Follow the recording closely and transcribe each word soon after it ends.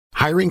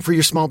Hiring for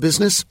your small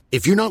business?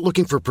 If you're not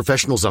looking for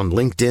professionals on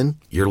LinkedIn,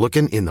 you're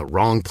looking in the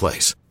wrong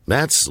place.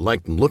 That's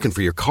like looking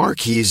for your car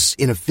keys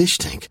in a fish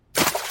tank.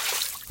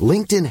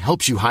 LinkedIn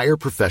helps you hire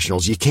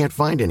professionals you can't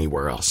find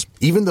anywhere else,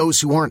 even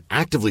those who aren't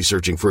actively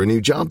searching for a new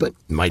job but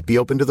might be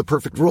open to the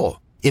perfect role.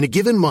 In a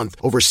given month,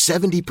 over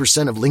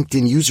 70% of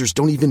LinkedIn users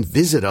don't even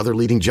visit other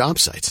leading job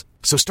sites.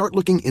 So start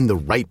looking in the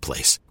right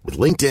place. With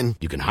LinkedIn,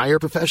 you can hire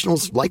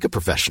professionals like a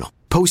professional.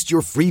 Post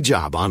your free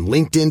job on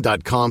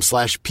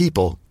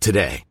linkedin.com/people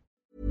today.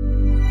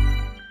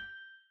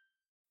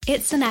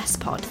 It's an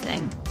S-Pod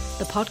thing,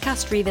 the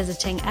podcast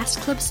revisiting S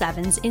Club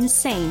 7's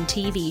insane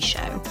TV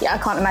show. Yeah, I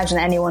can't imagine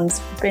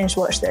anyone's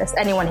binge-watched this,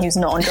 anyone who's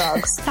not on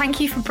drugs. Thank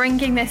you for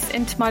bringing this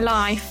into my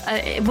life.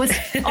 It was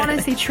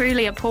honestly,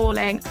 truly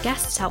appalling.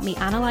 Guests helped me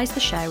analyse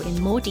the show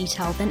in more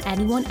detail than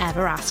anyone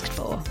ever asked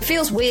for. It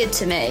feels weird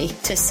to me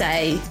to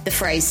say the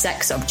phrase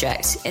sex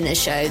object in a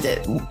show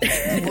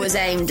that was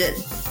aimed at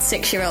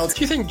 6-year-olds.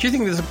 Do you think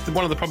this is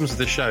one of the problems with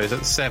this show is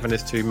that 7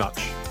 is too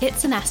much?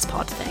 It's an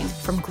S-Pod thing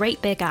from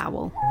Great Big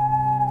Owl.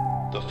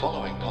 The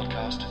following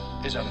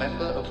podcast is a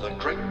member of the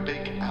Great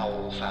Big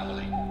Owl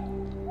family.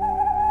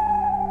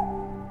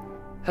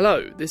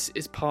 Hello, this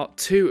is part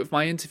 2 of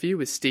my interview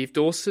with Steve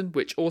Dawson,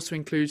 which also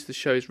includes the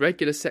show's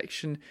regular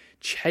section,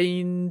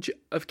 Change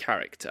of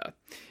Character.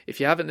 If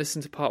you haven't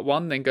listened to part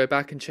 1, then go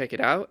back and check it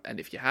out, and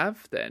if you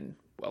have, then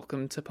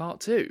welcome to part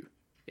 2.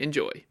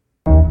 Enjoy.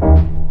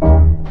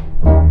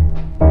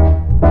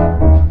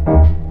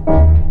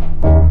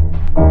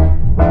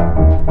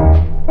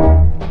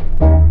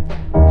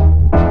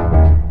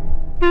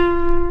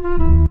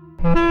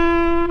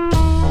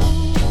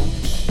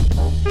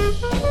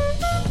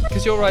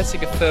 You're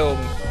writing a film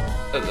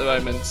at the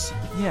moment,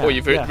 or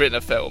you've written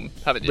a film,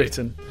 haven't you?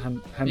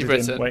 You've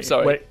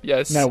written.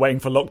 Yes. Now waiting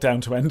for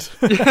lockdown to end.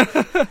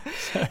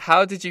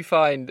 How did you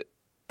find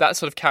that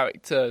sort of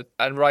character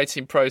and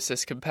writing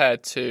process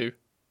compared to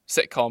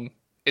sitcom?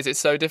 Is it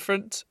so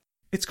different?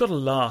 It's got to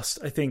last.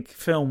 I think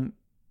film.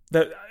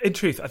 In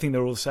truth, I think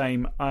they're all the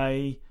same.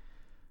 I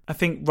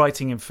think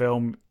writing in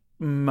film,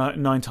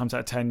 9 times out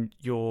of 10,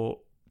 you're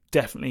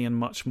definitely in a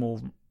much more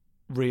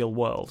real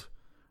world,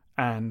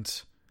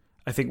 and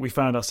I think we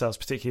found ourselves,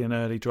 particularly in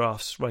early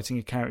drafts, writing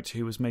a character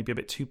who was maybe a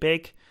bit too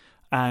big,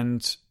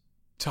 and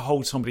to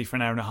hold somebody for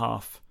an hour and a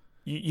half,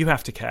 you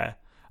have to care.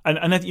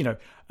 And you know,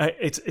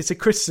 it's a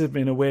criticism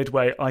in a weird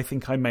way I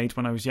think I made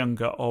when I was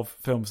younger of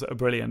films that are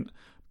brilliant,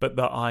 but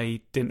that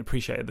I didn't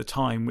appreciate at the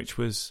time, which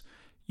was,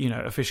 you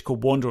know, A Fish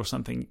Called Wanda or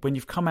something. When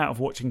you've come out of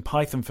watching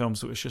Python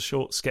films that were just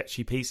short,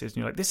 sketchy pieces, and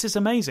you're like, this is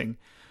amazing,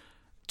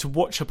 to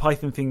watch a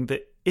Python thing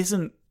that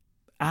isn't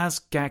as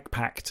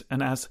gag-packed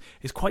and as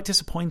is quite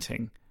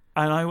disappointing.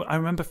 And I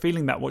remember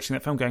feeling that, watching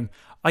that film, going,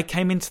 I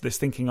came into this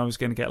thinking I was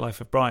going to get Life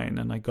of Brian,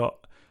 and I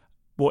got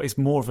what is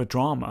more of a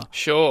drama.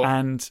 Sure.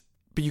 But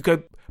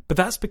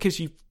that's because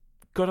you've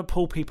got to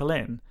pull people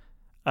in,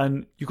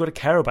 and you've got to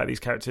care about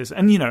these characters.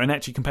 And, you know, and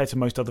actually compared to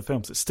most other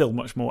films, it's still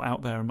much more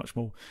out there and much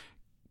more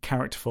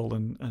characterful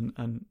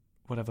and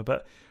whatever.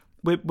 But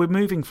we're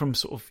moving from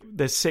sort of,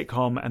 there's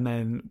sitcom, and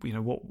then, you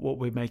know, what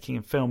we're making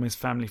in film is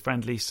family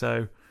friendly.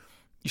 So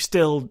we're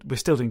still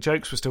doing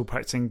jokes, we're still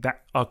practicing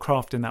that our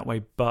craft in that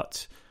way,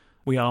 but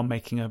we are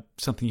making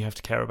something you have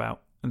to care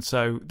about. And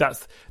so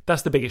that's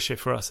the biggest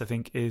shift for us, I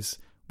think, is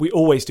we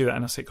always do that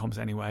in our sitcoms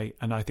anyway.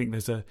 And I think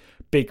there's a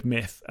big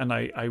myth, and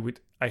I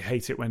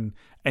hate it when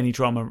any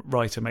drama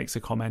writer makes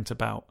a comment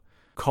about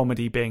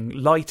comedy being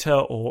lighter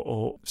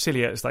or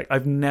sillier. It's like,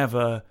 I've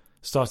never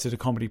started a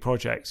comedy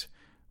project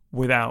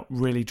without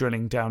really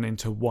drilling down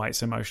into why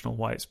it's emotional,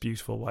 why it's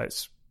beautiful, why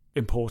it's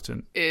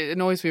important. It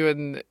annoys me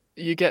when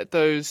you get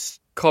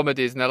those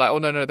comedies and they're like, oh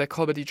no, they're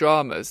comedy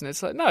dramas, and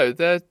it's like, no,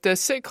 they're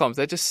sitcoms.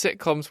 They're just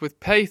sitcoms with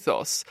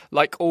pathos,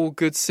 like all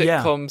good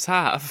sitcoms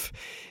have.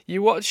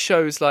 You watch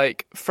shows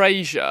like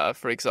Frasier,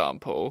 for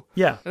example,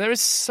 and there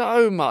is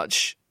so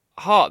much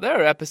heart. There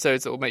are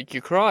episodes that will make you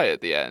cry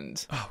at the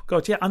end. Oh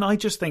god, yeah. And I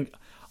just think,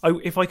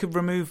 if I could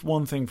remove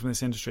one thing from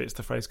this industry, it's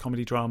the phrase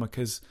comedy drama,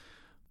 because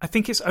I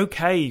think it's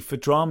okay for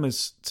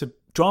dramas to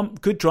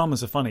good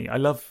dramas are funny. I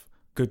love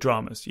good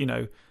dramas. You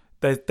know,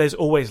 there's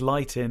always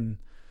light in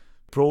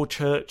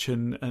Broadchurch,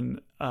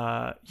 and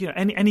you know,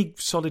 any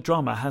solid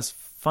drama has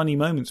funny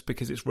moments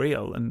because it's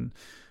real and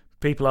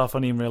people are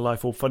funny in real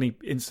life, or funny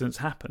incidents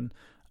happen.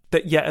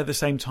 That yet at the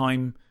same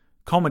time,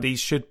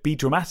 comedies should be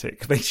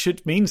dramatic. They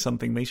should mean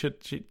something. They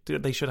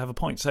should have a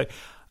point. So,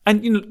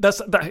 and you know, that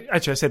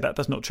actually I said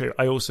that's not true.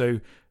 I also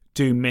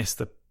do miss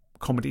the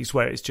comedies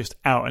where it's just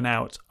out and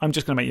out, I'm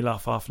just going to make you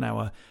laugh half an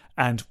hour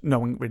and no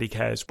one really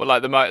cares. Well,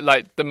 like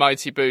the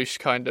Mighty Boosh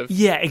kind of.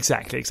 Yeah,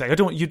 exactly. We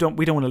don't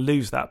want to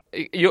lose that.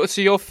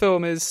 So your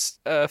film is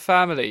a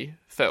family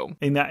film.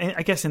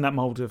 I guess in that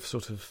mould of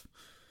sort of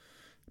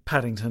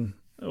Paddington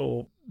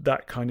or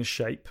that kind of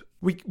shape.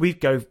 We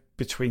go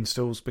between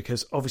stools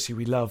because obviously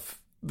we love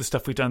the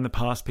stuff we've done in the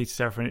past. Peter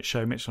Serafinowicz It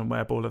Show, Mitchell and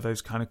Webb, all of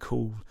those kind of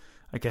cool,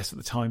 I guess at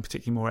the time,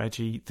 particularly more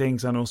edgy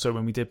things. And also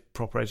when we did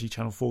proper edgy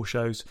Channel 4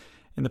 shows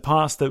in the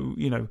past, that,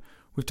 you know,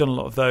 we've done a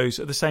lot of those.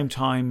 At the same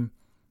time,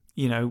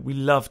 we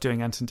love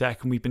doing Ant and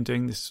Dec, and we've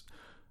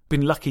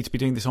been lucky to be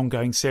doing this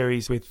ongoing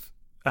series with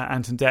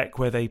Ant and Dec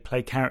where they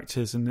play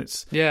characters and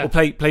or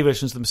play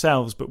versions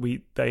themselves, but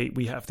we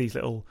have these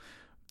little,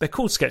 they're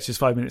called sketches,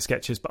 5-minute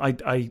sketches,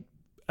 but I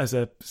as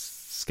a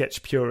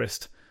sketch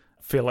purist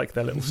feel like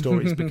they're little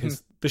stories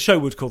because the show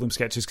would call them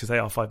sketches because they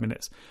are 5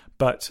 minutes,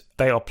 but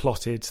they are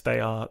plotted, they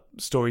are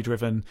story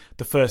driven.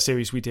 The first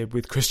series we did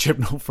with Chris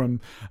Chibnall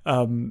from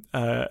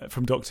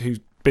Doctor Who,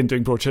 been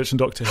doing Broadchurch and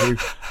Doctor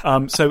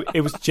Who, so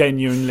it was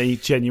genuinely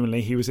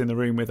he was in the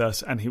room with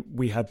us, and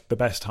we had the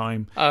best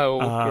time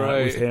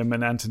great. with him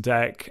and Ant and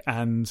Dec,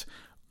 and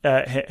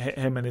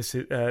him and his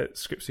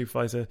script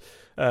supervisor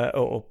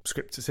or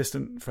script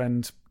assistant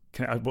friend,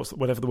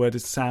 whatever the word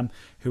is, Sam,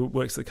 who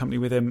works at the company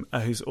with him,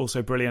 who's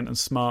also brilliant and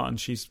smart, and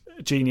she's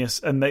a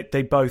genius, and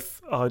they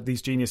both are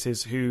these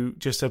geniuses who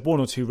just said one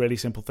or two really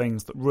simple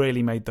things that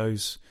really made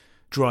those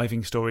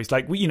driving stories.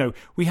 Like we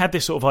had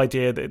this sort of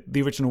idea that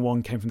the original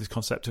one came from this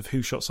concept of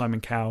who shot Simon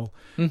Cowell.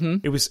 Mm-hmm.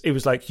 It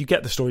was like, you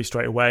get the story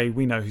straight away.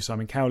 We know who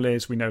Simon Cowell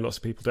is. We know lots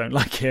of people don't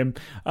like him.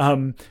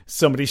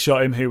 Somebody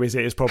shot him. Who is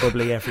it? Is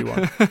probably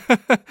everyone.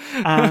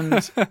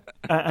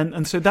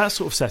 and so that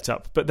sort of set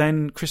up. But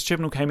then Chris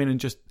Chibnall came in, and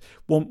just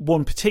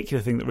one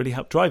particular thing that really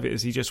helped drive it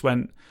is he just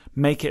went,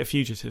 make it a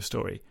fugitive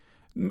story.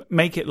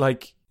 Make it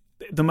like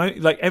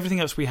everything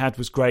else we had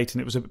was great,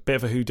 and it was a bit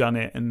of a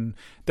whodunit, and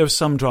there was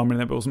some drama in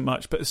there, but it wasn't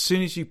much. But as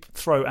soon as you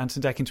throw Ant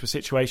and Dec into a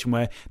situation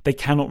where they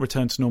cannot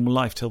return to normal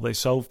life till they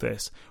solve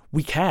this,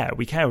 we care,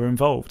 we're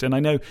involved. And I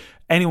know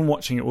anyone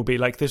watching it will be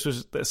like, this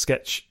was a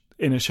sketch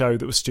in a show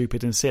that was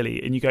stupid and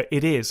silly, and you go,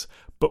 it is,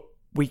 but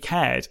we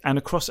cared. And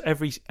across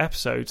every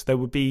episode there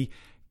would be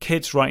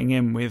kids writing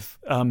in with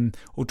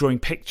or drawing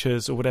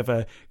pictures or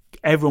whatever,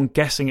 everyone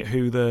guessing at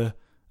who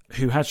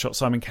had shot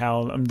Simon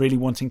Cowell and really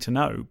wanting to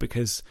know,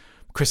 because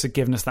Chris had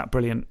given us that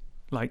brilliant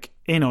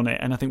in on it.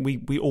 And I think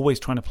we always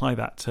try and apply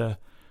that to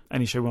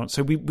any show we want.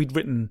 So we'd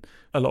written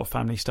a lot of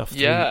family stuff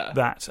through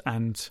that,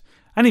 and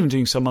even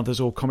doing some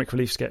others, or comic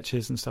relief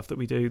sketches and stuff that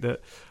we do,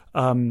 that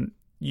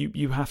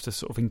you have to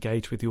sort of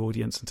engage with the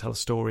audience and tell a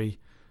story,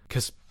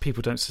 because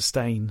people don't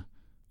sustain,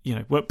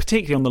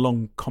 particularly on the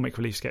long comic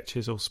relief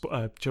sketches or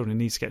children in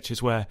need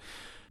sketches, where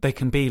they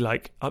can be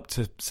like up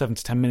to 7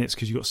 to 10 minutes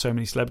because you've got so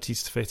many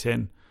celebrities to fit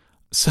in.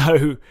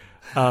 So,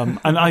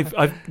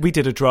 and we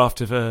did a draft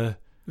of it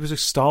was a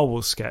Star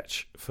Wars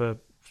sketch for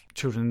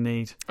Children in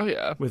Need. Oh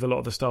yeah, with a lot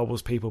of the Star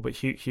Wars people, but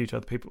huge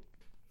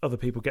other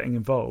people getting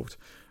involved.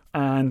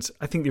 And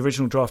I think the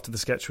original draft of the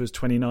sketch was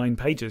 29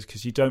 pages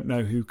because you don't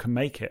know who can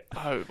make it.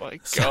 Oh my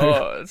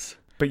God.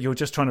 But you're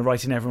just trying to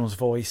write in everyone's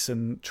voice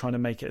and trying to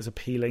make it as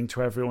appealing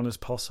to everyone as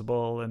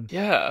possible. And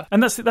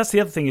that's the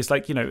other thing is,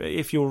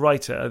 if you're a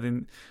writer,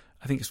 then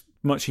I think it's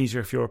much easier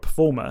if you're a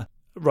performer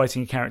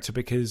writing a character,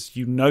 because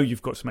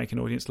you've got to make an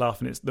audience laugh,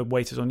 and the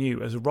weight is on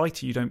you. As a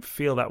writer, you don't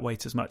feel that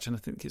weight as much, and I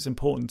think it's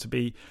important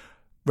to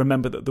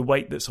remember that the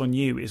weight that's on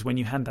you is when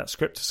you hand that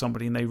script to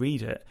somebody and they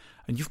read it,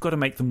 and you've got to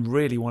make them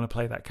really want to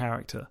play that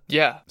character.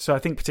 Yeah. So I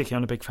think particularly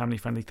on a big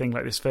family-friendly thing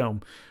like this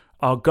film,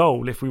 our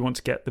goal, if we want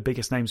to get the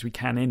biggest names we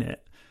can in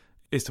it,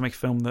 is to make a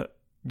film that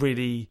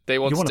really they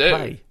want to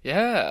play.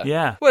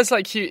 Yeah. Well, it's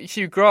like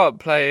Hugh Grant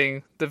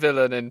playing the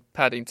villain in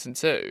Paddington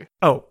 2.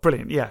 Oh,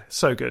 brilliant. Yeah,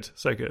 so good.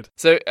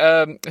 So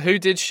who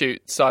did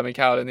shoot Simon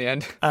Cowell in the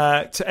end?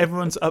 To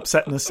everyone's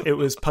upsetness, it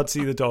was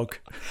Pudsey the dog.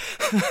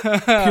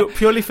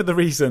 Purely for the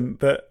reason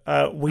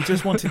that we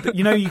just wanted...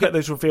 you get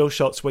those reveal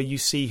shots where you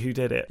see who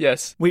did it?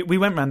 Yes. We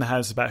went round the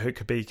house about who it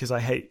could be, because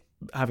I hate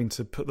having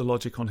to put the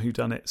logic on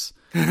whodunits.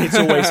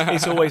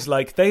 It's always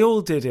like they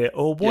all did it,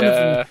 or one of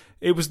them,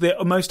 it was the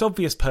most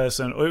obvious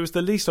person, or it was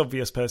the least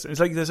obvious person. It's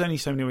like there's only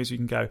so many ways you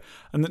can go,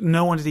 and that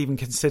no one had even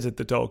considered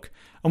the dog.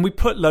 And we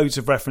put loads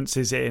of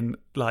references in,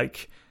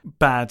 like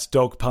bad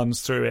dog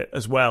puns through it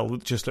as well,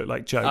 that just look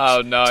like jokes.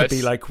 Oh, nice. To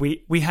be like,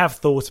 we have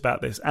thought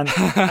about this, and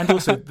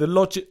also the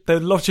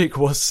logic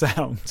was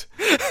sound,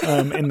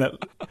 in that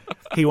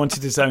he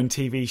wanted his own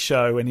TV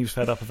show and he was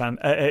fed up of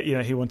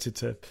he wanted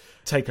to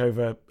take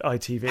over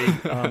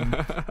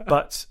ITV.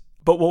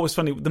 But what was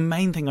funny, the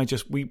main thing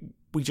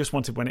we just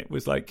wanted when it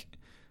was like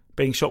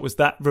being shot was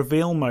that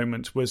reveal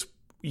moment. Was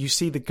you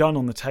see the gun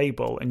on the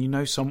table, and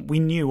we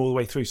knew all the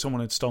way through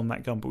someone had stolen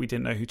that gun, but we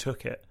didn't know who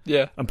took it.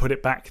 Yeah. And put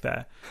it back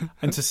there.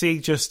 And to see,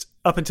 just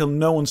up until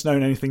no one's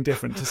known anything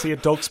different, to see a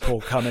dog's paw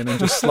come in and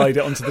just slide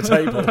it onto the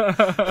table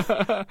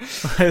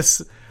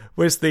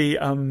was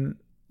the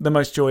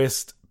most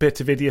joyous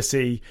bit of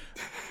idiocy.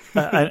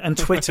 And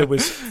Twitter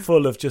was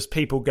full of just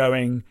people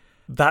going,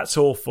 that's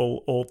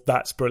awful, or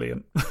that's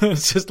brilliant.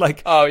 It's just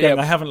like, oh yeah,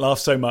 I haven't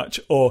laughed so much,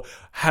 or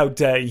how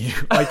dare you,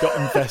 I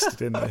got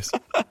invested in this.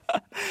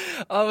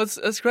 Oh,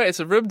 that's great. It's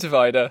a room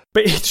divider.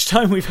 But each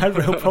time we've had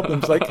real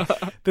problems. Like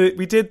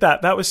we did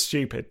that was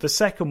stupid. The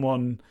second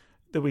one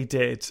that we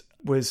did,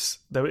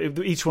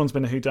 each one's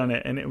been a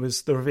whodunit, and it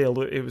was the reveal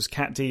that it was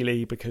Kat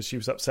Deely because she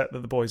was upset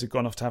that the boys had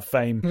gone off to have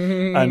fame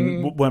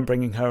and weren't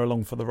bringing her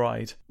along for the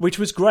ride, which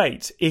was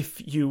great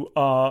if you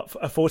are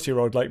a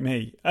 40-year-old like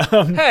me.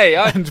 Hey,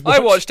 I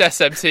watched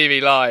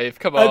SMTV Live.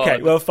 Come on.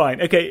 Okay, well,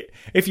 fine. Okay,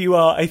 if you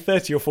are a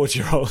 30 or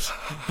 40-year-old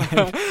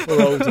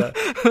or older,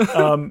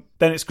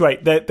 then it's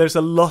great. There's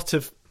a lot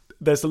of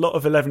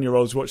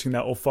 11-year-olds watching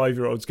that, or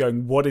 5-year-olds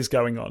going, "What is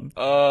going on?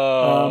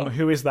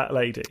 Who is that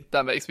lady?"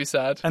 That makes me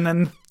sad. And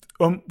then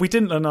we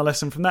didn't learn our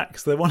lesson from that,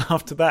 because the one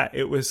after that,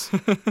 it was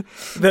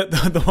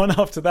the one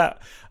after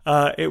that.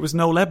 It was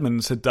Noel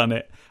Edmonds had done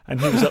it, and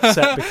he was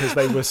upset because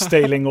they were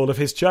stealing all of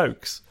his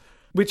jokes,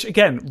 which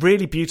again,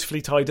 really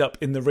beautifully tied up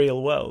in the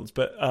real world.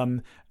 But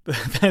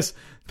there's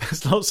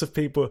lots of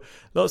people,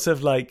 lots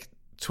of like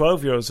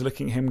 12-year-olds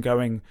looking at him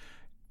going,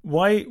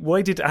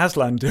 Why did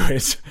Aslan do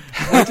it?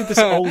 Why did this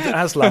old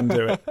Aslan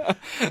do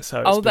it?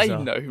 So they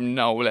know who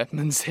Noel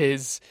Edmonds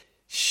is,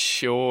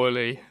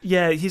 surely.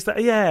 Yeah, he's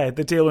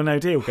the Deal or No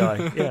Deal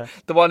guy. Yeah,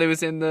 the one who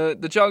was in the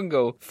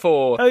jungle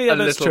for a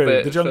little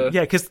bit.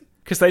 Yeah,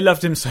 because they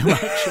loved him so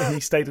much, and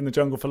he stayed in the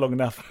jungle for long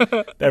enough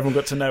that everyone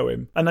got to know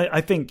him. And I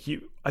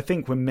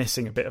think we're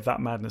missing a bit of that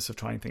madness of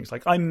trying things.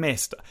 Like I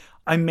missed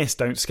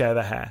Don't Scare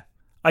the Hare.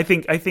 I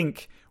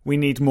think we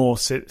need more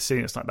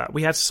silliness like that.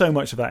 We had so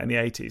much of that in the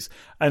 80s.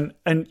 And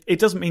it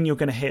doesn't mean you're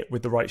going to hit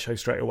with the right show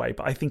straight away,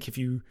 but I think if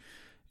you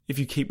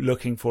keep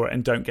looking for it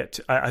and don't get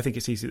to, I think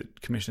it's easy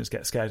that commissioners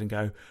get scared and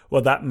go,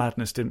 well, that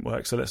madness didn't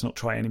work, so let's not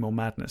try any more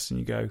madness. And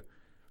you go,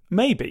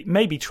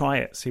 maybe try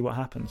it, see what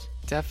happens.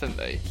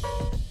 Definitely.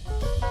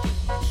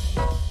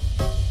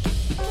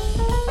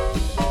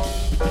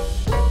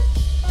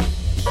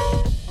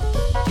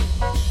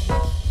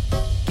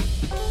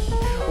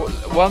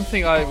 One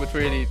thing I would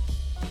really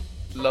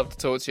love to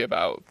talk to you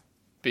about,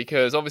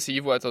 because obviously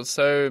you've worked on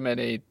so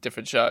many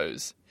different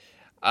shows,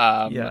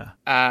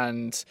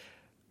 and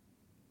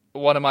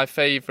one of my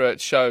favourite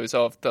shows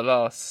of the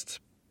last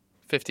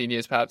 15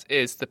 years perhaps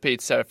is the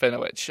Peter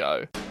Serafinowicz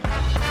show.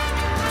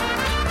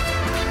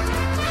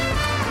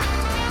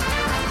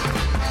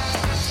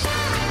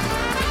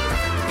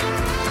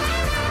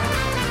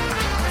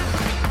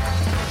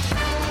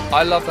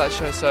 I love that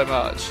show so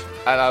much,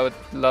 and I would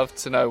love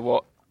to know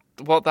what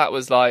that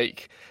was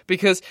like,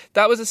 because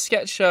that was a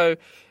sketch show.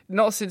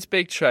 Not since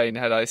Big Train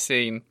had I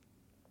seen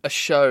a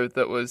show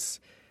that was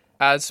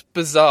as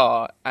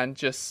bizarre and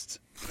just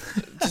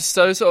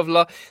so sort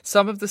of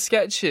some of the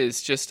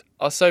sketches just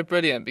are so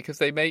brilliant, because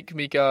they make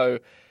me go,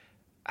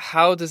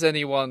 how does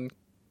anyone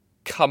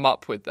come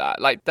up with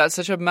that? Like, that's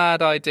such a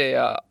mad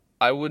idea.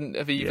 I wouldn't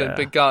have even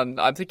begun.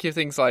 I'm thinking of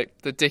things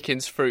like the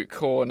Dickens Fruit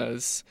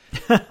Corners.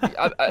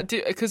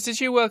 Because did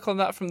you work on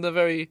that from the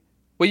very...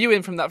 Were you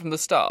in from that from the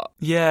start?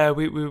 Yeah,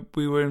 we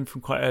were in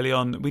from quite early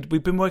on.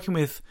 We've been working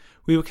with...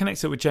 We were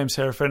connected with James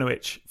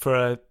Serafinowicz for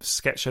a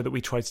sketch show that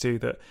we tried to do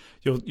that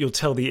you'll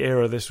tell the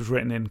era this was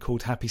written in,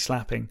 called Happy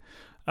Slapping.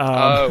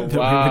 That we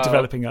were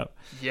developing up.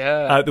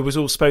 Yeah. That was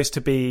all supposed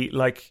to be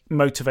like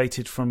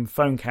motivated from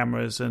phone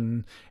cameras,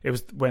 and it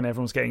was when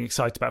everyone's getting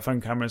excited about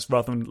phone cameras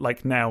rather than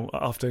like now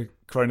after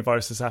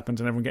coronavirus has happened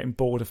and everyone getting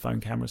bored of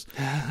phone cameras.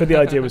 But the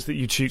idea was that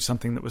you'd shoot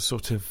something that was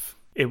sort of...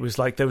 It was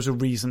like there was a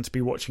reason to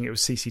be watching. It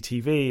was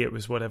CCTV, it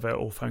was whatever,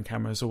 or phone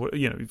cameras, or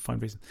you'd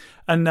find reason.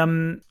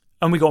 And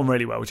we got on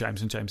really well with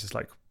James, and James is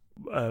like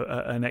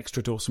an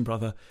extra Dawson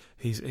brother.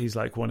 He's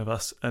like one of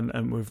us,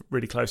 and we're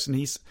really close.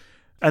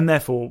 And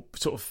therefore,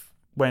 sort of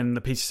when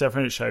the Peter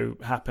Serafinowicz show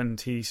happened,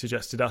 he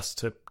suggested us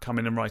to come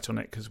in and write on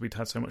it because we'd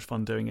had so much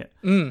fun doing it.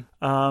 We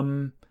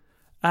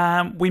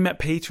met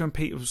Peter, and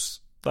Peter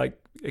was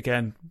like,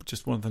 again,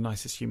 just one of the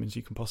nicest humans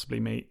you can possibly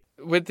meet.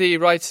 With the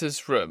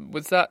writers' room,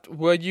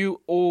 were you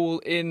all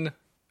in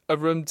a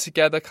room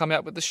together coming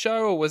up with the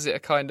show, or was it a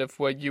kind of,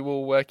 were you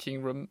all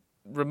working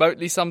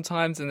remotely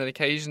sometimes and then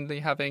occasionally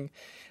having...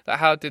 Like,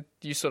 how did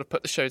you sort of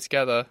put the show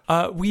together?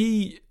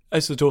 We,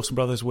 as the Dawson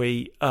brothers,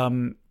 we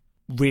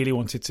really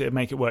wanted to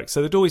make it work.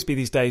 So there'd always be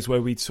these days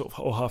where we'd sort of,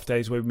 or half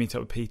days where we'd meet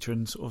up with Peter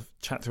and sort of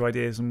chat through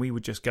ideas, and we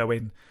would just go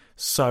in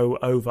so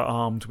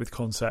over-armed with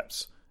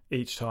concepts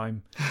each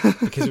time,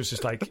 because it was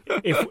just like,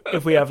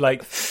 if we have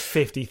like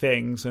 50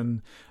 things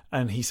and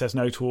he says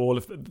no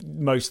to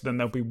most of them,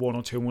 there'll be one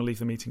or two, and we'll leave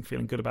the meeting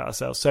feeling good about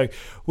ourselves. So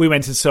we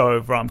went in so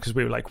overarmed because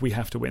we were like, we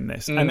have to win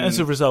this. And as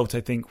a result,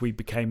 I think we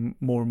became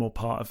more and more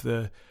part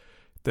of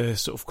the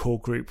sort of core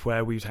group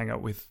where we'd hang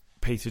out with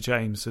Peter,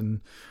 James,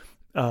 and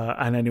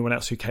anyone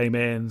else who came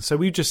in. So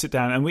we'd just sit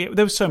down, and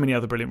there were so many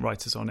other brilliant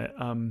writers on it.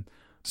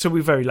 So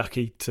we were very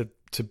lucky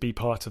to be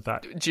part of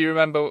that. Do you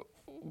remember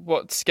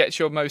what sketch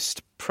you're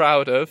most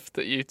proud of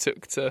that you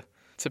took to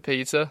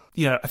Peter?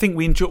 Yeah, I think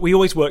we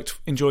always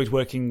enjoyed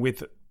working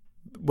with,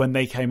 when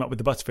they came up with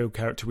the Butterfield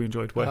character, we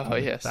enjoyed working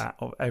with that.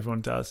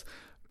 Everyone does.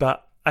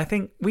 But I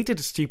think we did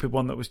a stupid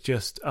one that was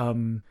just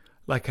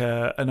like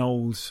an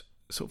old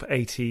sort of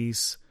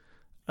 80s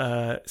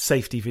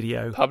safety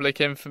video.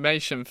 Public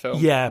information film.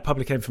 Yeah,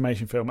 public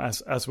information film,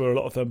 as were a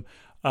lot of them.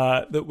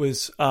 That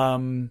was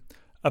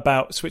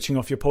about switching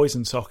off your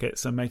poison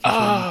sockets and making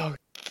sure...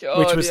 God,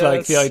 which was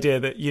like the idea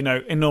that,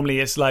 and normally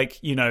it's like,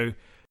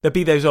 there'd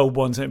be those old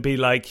ones and it'd be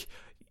like,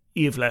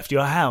 you've left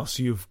your house,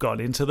 you've gone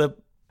into the,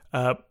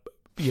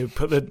 you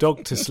put the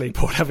dog to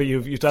sleep or whatever,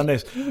 you've done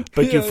this,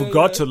 but you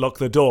forgot to lock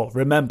the door.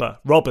 Remember,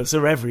 robbers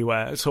are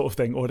everywhere, sort of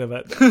thing, or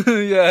whatever. And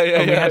we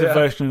had a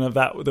version of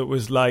that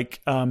was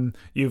like,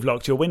 you've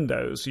locked your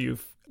windows,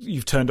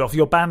 you've turned off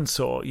your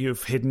bandsaw,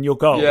 you've hidden your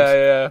gold.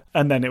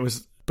 And then it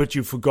was, but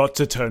you forgot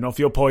to turn off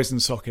your poison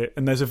socket.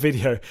 And there's a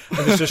video,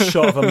 and there's a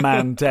shot of a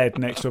man dead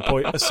next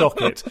to a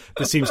socket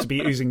that seems to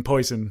be oozing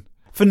poison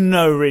for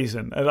no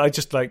reason. And I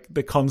just like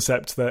the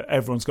concept that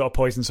everyone's got a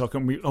poison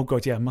socket, and oh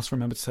God, I must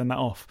remember to turn that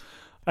off.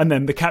 And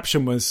then the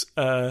caption was,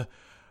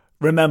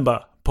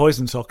 remember,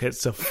 poison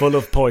sockets are full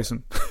of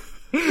poison.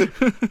 And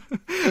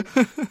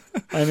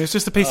it's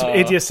just a piece of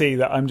idiocy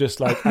that I'm just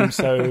like, I'm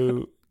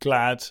so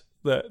glad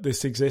that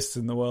this exists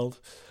in the world.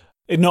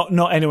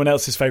 Not anyone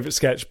else's favourite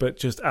sketch, but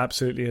just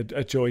absolutely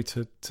a joy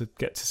to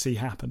get to see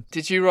happen.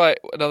 Did you write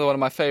another one of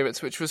my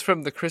favourites, which was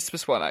from the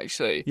Christmas one,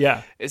 actually?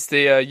 Yeah. It's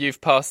the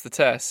You've Passed the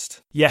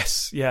Test.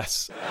 Yes.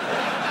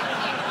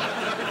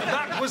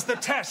 That was the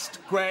test,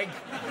 Greg,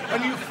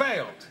 and you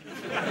failed.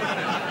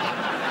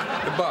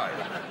 Goodbye.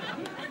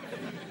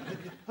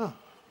 Oh,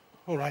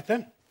 all right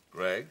then.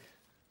 Greg,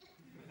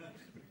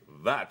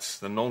 that's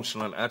the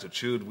nonchalant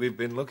attitude we've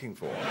been looking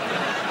for.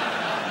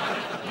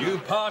 You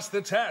passed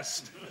the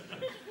test.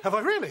 Have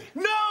I really?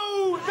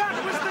 No,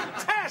 that was the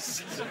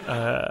test.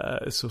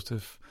 Sort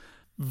of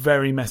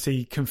very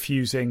messy,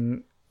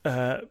 confusing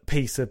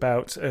piece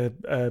about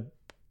a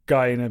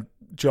guy in a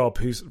job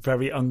who's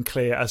very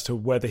unclear as to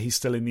whether he's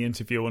still in the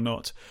interview or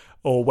not,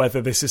 or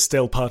whether this is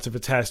still part of a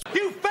test.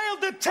 You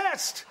failed the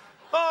test!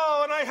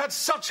 Oh, and I had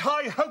such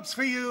high hopes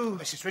for you.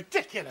 This is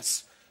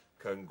ridiculous.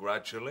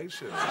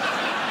 Congratulations.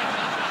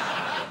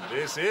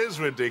 This is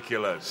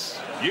ridiculous.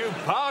 You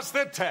passed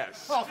the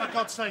test. Oh, for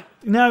God's sake.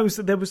 No,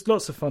 there was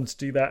lots of fun to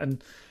do that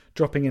and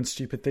dropping in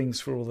stupid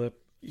things for all the,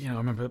 I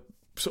remember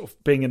sort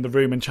of being in the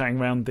room and chatting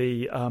around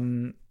we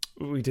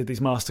did these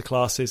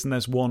masterclasses, and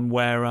there's one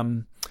where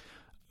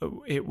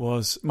it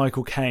was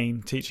Michael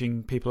Caine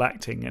teaching people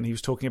acting, and he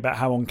was talking about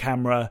how on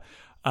camera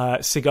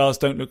cigars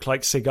don't look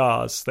like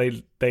cigars,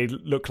 they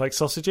look like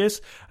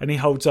sausages, and he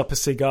holds up a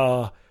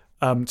cigar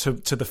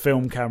to the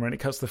film camera, and it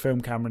cuts the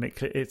film camera, and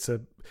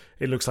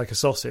it looks like a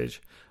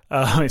sausage.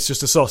 It's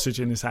just a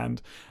sausage in his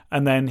hand,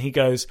 and then he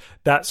goes,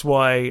 "That's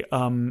why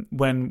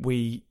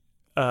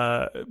but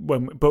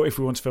if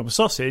we want to film a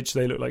sausage,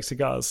 they look like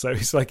cigars." So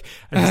he's like,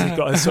 and he's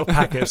got a sort of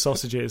packet of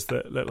sausages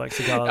that look like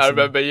cigars. I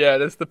remember,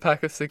 there's the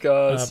pack of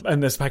cigars,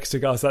 and there's a pack of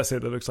cigars. That's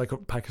it. That looks like a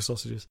pack of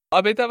sausages.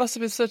 I mean, that must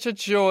have been such a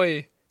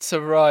joy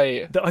to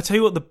write. I tell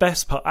you what,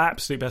 the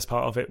absolute best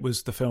part of it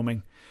was the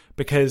filming,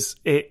 because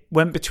it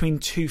went between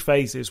two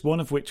phases, one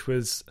of which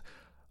was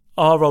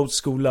our old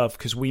school love,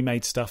 because we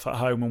made stuff at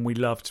home and we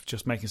loved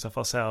just making stuff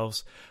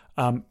ourselves.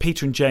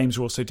 Peter and James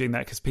were also doing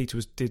that, because Peter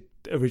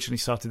originally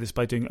started this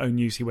by doing O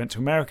News. He went to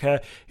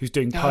America. He was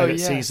doing pilot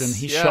season.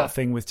 He shot a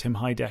thing with Tim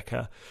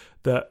Heidecker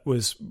that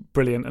was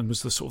brilliant and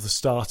was the sort of the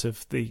start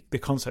of the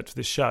concept of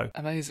this show.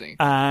 Amazing.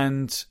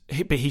 And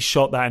he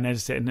shot that and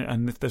edited it.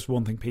 And if there's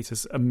one thing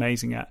Peter's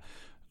amazing at,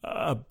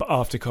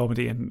 after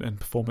comedy and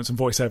performance and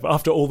voiceover,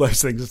 after all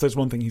those things, if there's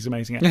one thing he's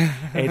amazing at,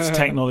 it's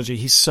technology.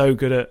 He's so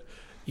good at,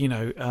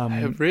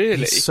 really?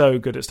 He's so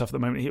good at stuff at the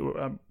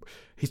moment.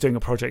 He's doing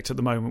a project at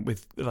the moment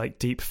with like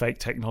deep fake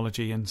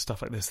technology and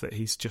stuff like this that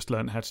he's just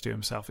learned how to do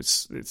himself.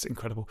 It's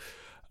incredible.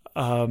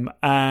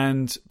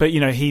 But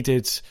he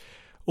did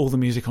all the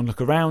music on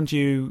Look Around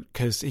You,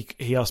 because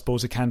he asked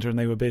Balls of Canada and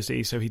they were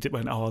busy, so he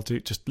went, I'll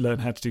just learn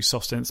how to do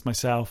soft synths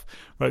myself,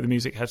 wrote the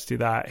music, had to do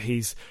that.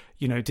 He's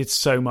did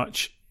so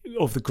much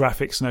of the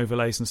graphics and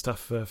overlays and stuff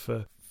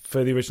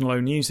for the original O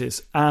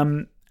Newses.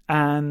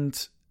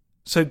 And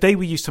so they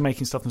were used to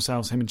making stuff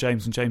themselves, him and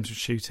James would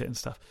shoot it and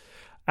stuff.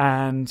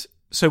 And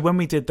so when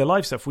we did the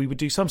live stuff, we would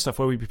do some stuff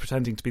where we'd be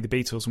pretending to be the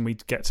Beatles, and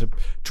we'd get to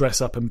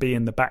dress up and be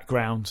in the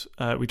background.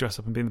 We'd dress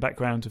up and be in the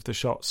background of the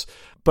shots.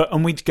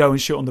 And we'd go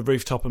and shoot on the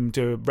rooftop and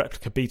do a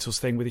replica Beatles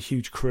thing with a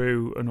huge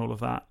crew and all of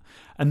that.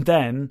 And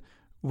then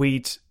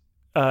we'd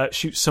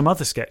shoot some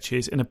other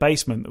sketches in a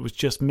basement that was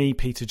just me,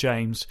 Peter,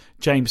 James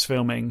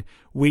filming.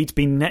 We'd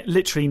be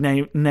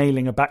literally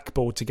nailing a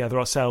backboard together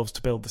ourselves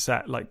to build the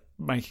set, like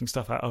making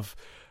stuff out of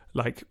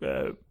like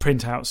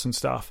printouts and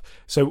stuff.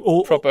 So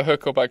all proper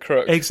hook or by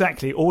crook.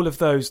 Exactly. All of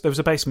those. There was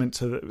a basement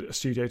to the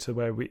studio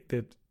to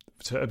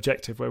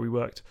Objective where we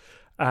worked,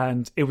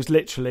 and it was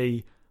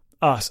literally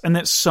us. And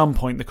at some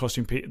point,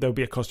 there'll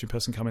be a costume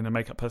person come in, a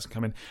makeup person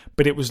come in,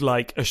 but it was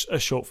like a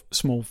short,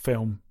 small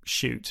film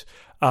shoot.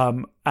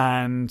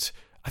 And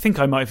I think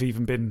I might have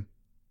even been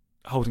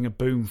holding a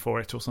boom for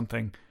it or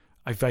something.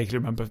 I vaguely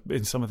remember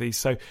in some of these.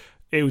 So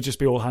it would just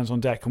be all hands on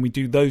deck, and we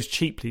do those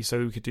cheaply so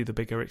we could do the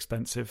bigger,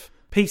 expensive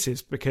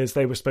pieces, because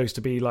they were supposed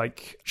to be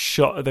like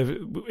shot.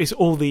 It's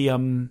all the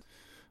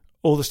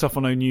stuff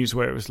on O News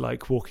where it was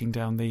like walking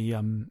down the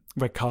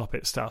red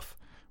carpet stuff.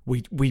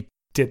 We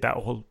did that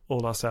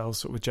all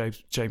ourselves, with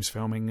James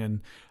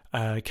filming,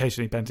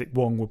 Occasionally Benedict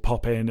Wong would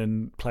pop in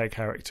and play a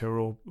character,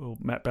 or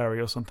Matt Berry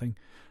or something.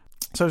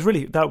 So it was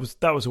really, that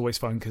was always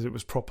fun, because it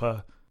was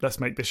proper, let's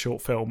make this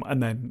short film,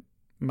 and then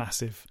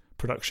massive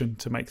production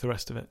to make the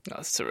rest of it.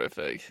 That's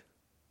terrific.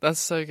 That's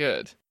so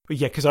good. But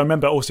yeah, because I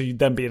remember also you'd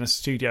then be in a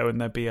studio,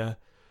 and there'd be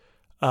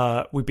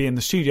we'd be in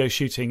the studio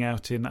shooting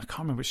out in, I can't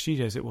remember which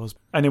studios it was.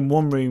 And in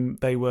one room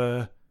they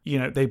were,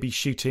 they'd be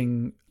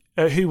shooting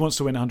Who Wants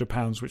to Win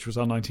 £100, which was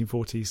our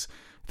 1940s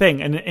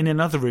thing. And in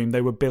another room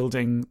they were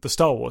building the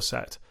Star Wars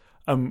set.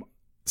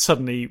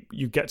 Suddenly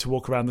you get to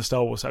walk around the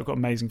Star Wars set. I've got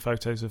amazing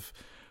photos of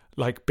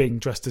like being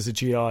dressed as a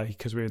GI,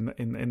 because we're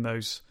in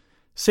those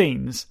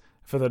scenes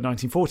for the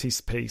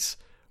 1940s piece,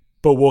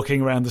 but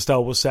walking around the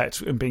Star Wars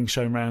set and being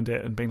shown around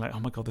it and being like,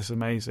 oh my God, this is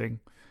amazing.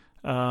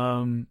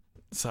 So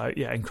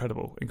yeah,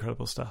 incredible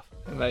stuff.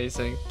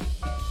 Amazing.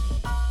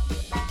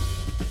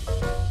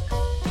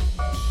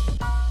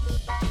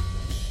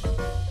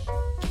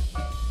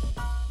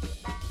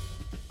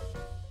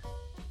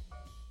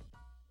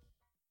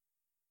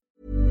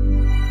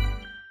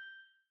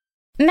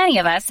 Many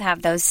of us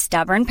have those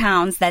stubborn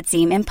pounds that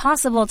seem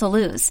impossible to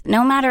lose,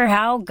 no matter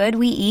how good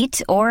we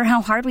eat or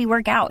how hard we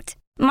work out.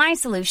 My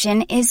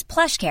solution is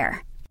PlushCare.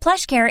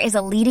 PlushCare is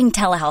a leading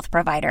telehealth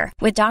provider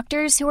with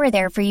doctors who are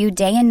there for you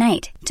day and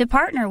night to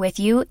partner with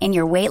you in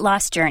your weight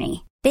loss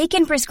journey. They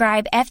can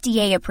prescribe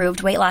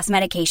FDA-approved weight loss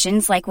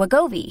medications like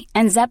Wegovy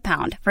and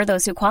Zepbound for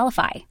those who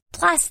qualify.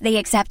 Plus, they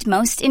accept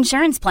most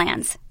insurance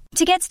plans.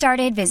 To get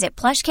started, visit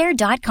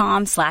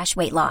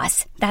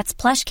plushcare.com/weightloss. That's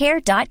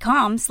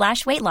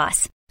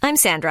plushcare.com/weightloss. I'm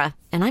Sandra,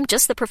 and I'm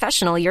just the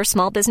professional your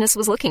small business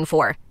was looking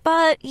for.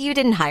 But you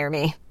didn't hire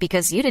me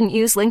because you didn't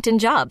use LinkedIn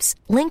Jobs.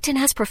 LinkedIn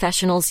has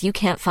professionals you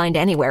can't find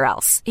anywhere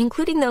else,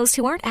 including those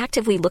who aren't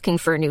actively looking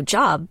for a new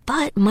job,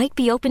 but might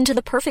be open to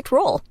the perfect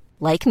role,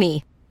 like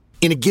me.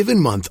 In a given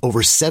month,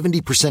 over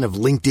 70% of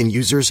LinkedIn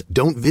users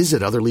don't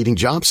visit other leading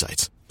job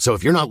sites. So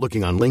if you're not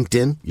looking on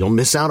LinkedIn, you'll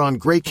miss out on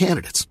great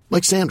candidates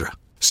like Sandra.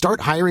 Start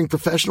hiring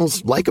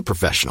professionals like a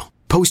professional.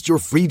 Post your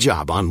free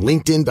job on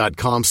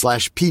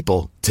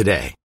linkedin.com/people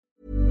today.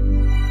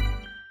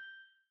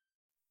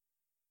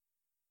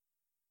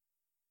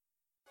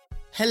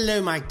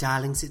 Hello, my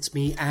darlings. It's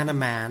me, Anna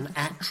Mann,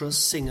 actress,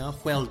 singer,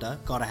 welder.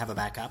 Gotta have a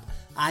backup.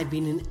 I've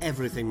been in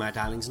everything, my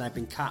darlings, and I've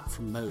been cut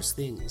from most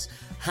things.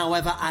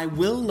 However, I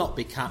will not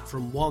be cut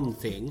from one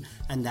thing,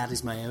 and that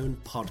is my own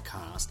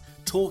podcast,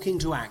 Talking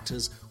to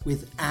Actors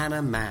with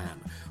Anna Mann,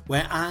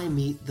 where I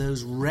meet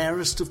those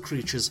rarest of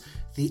creatures,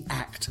 the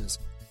actors.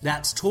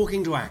 That's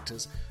Talking to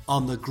Actors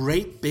on The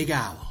Great Big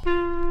Owl.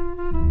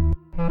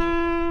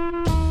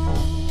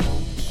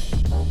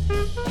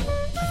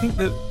 I think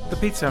that the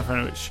Peter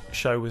Serafinowicz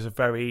show was a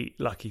very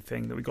lucky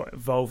thing that we got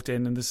involved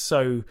in, and there's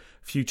so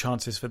few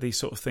chances for these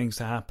sort of things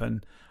to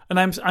happen. And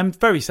I'm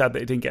very sad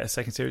that it didn't get a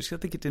second series, because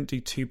I think it didn't do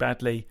too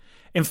badly.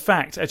 In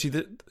fact,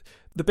 actually,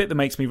 the bit that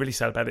makes me really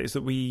sad about it is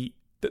that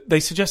they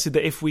suggested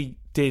that if we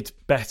did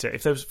better,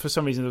 if there was, for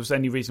some reason, there was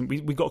any reason,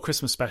 we got a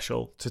Christmas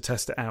special to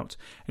test it out.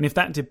 And if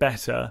that did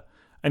better,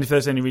 and if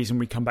there's any reason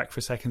we come back for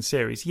a second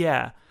series,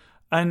 yeah.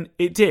 And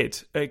it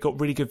did. It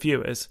got really good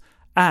viewers.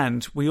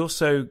 And we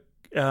also,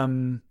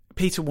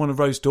 Peter won a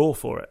Rose d'Or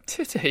for it.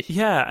 Did he?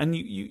 Yeah. And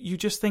you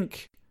just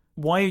think,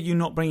 why are you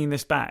not bringing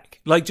this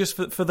back? Like, just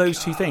for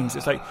those two things.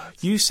 It's like,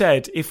 you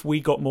said if we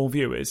got more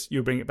viewers,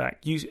 you'll bring it back.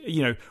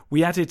 You know,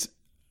 we added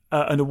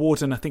an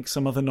award and I think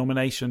some other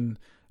nomination,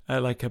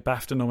 like a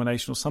BAFTA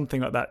nomination or something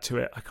like that to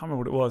it. I can't remember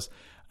what it was.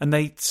 And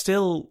they've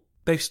still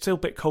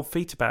bit cold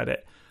feet about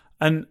it.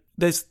 And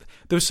there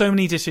were so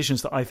many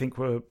decisions that I think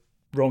were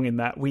wrong in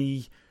that.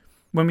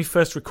 When we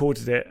first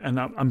recorded it, and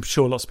I'm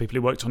sure lots of people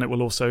who worked on it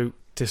will also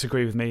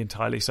disagree with me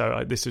entirely,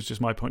 so this is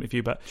just my point of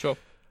view, but sure.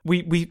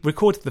 We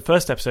recorded the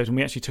first episode and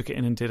we actually took it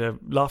in and did a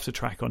laughter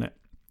track on it.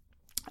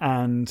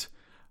 And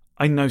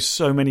I know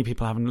so many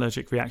people have an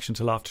allergic reaction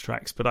to laughter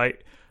tracks,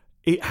 but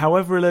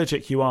however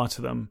allergic you are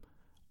to them,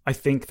 I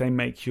think they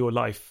make your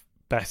life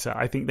better.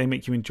 I think they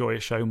make you enjoy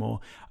a show more.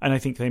 And I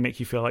think they make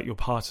you feel like you're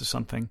part of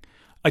something.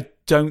 I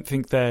don't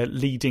think they're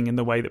leading in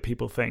the way that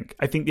people think.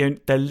 I think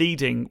they're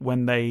leading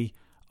when they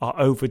are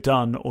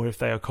overdone or if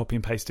they are copy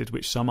and pasted,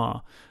 which some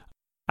are.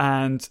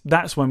 And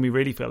that's when we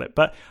really feel it.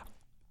 But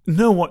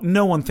no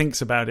one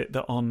thinks about it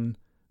that on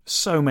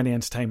so many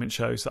entertainment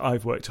shows that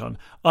I've worked on,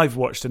 I've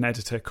watched an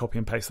editor copy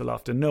and paste the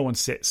laughter. No one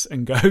sits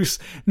and goes,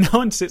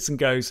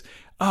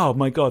 oh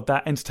my God,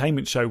 that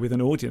entertainment show with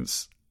an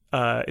audience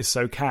is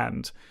so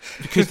canned,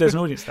 because there's an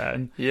audience there.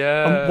 And,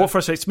 yeah. And what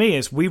frustrates me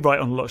is we write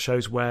on a lot of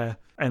shows where,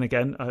 and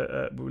again,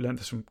 we learned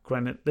this from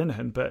Grant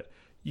Linehan, but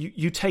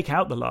you take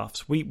out the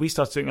laughs. We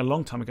started doing a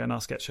long time ago in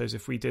our sketch shows,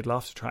 if we did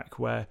laughter track,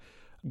 where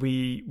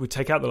we would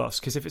take out the laughs,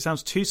 because if it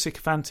sounds too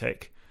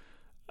sycophantic,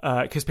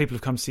 because people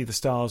have come to see the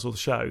stars or the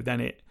show,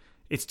 then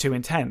it's too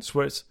intense.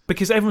 Whereas,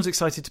 because everyone's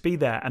excited to be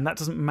there, and that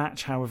doesn't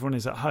match how everyone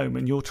is at home,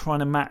 and you're trying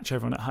to match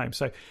everyone at home.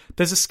 So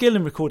there's a skill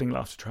in recording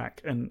laughter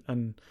track,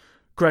 and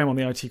Graham on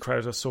the IT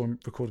Crowd, I saw him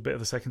record a bit of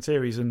the second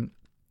series, and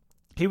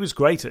he was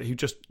great at. He'd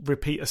just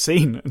repeat a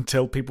scene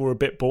until people were a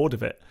bit bored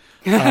of it.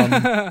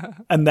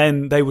 And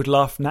then they would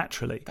laugh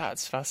naturally.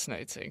 That's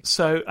fascinating.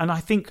 So, and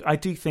I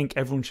do think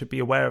everyone should be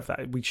aware of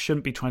that. We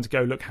shouldn't be trying to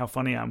go, look how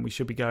funny I am. We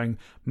should be going,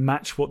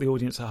 match what the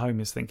audience at home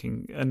is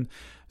thinking. And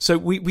so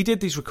we did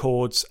these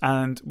records,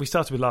 and we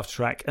started with Laugh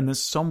Track, and then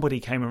somebody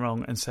came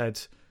along and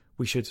said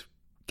we should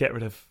get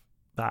rid of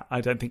that.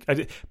 I don't think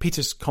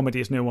Peter's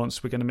comedy is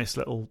nuanced. We're going to miss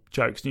little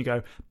jokes. And you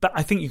go, but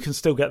I think you can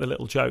still get the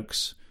little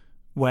jokes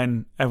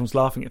when everyone's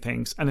laughing at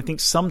things. And I think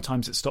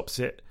sometimes it stops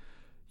it.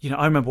 You know,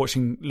 I remember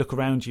watching Look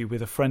Around You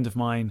with a friend of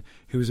mine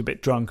who was a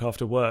bit drunk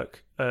after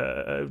work.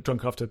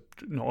 Not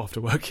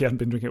after work, he hadn't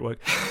been drinking at work,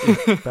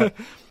 but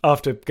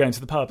after going to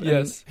the pub.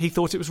 Yes. And he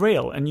thought it was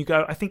real. And you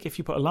go, I think if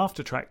you put a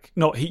laughter track,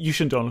 you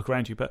shouldn't do it on Look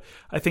Around You, but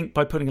I think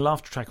by putting a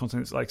laughter track on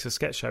something that's like a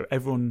sketch show,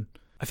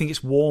 I think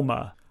it's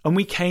warmer. And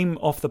we came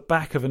off the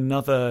back of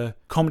another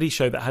comedy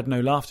show that had no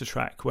laughter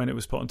track when it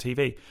was put on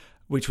TV,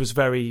 which was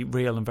very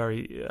real and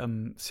very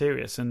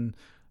serious, and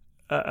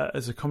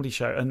as a comedy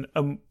show,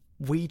 and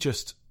we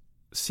just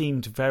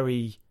seemed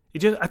very.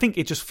 I think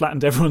it just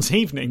flattened everyone's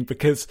evening,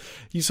 because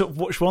you sort of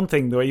watch one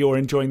thing the way you're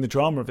enjoying the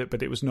drama of it,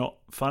 but it was not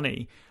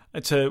funny,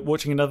 to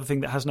watching another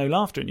thing that has no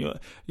laughter, and you're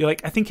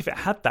like, I think if it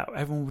had that,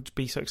 everyone would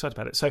be so excited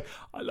about it. So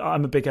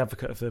I'm a big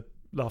advocate of the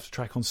laughter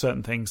track on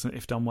certain things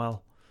if done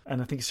well. And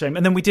I think it's a shame.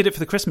 And then we did it for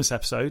the Christmas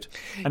episode,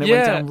 and it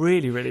went down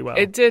really, really well.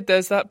 It did.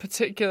 There's that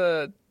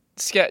particular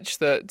sketch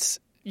that,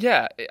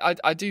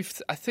 I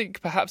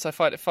think perhaps I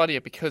find it funnier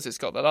because it's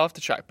got the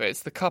laughter track, but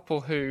it's the couple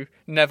who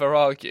never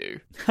argue.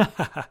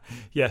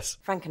 Yes.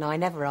 Frank and I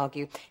never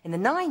argue. In the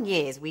 9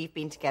 years we've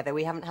been together,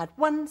 we haven't had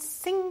one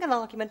single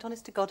argument,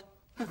 honest to God.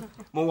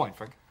 More wine,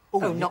 Frank?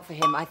 Oh, not for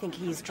him. I think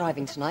he's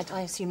driving tonight. I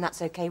assume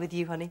that's okay with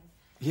you, honey?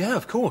 Yeah,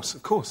 of course.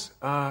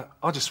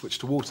 I'll just switch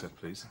to water,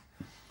 please.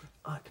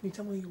 Can you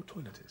tell me where your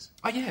toilet is?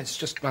 Oh, yeah, it's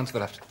just round to the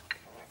left.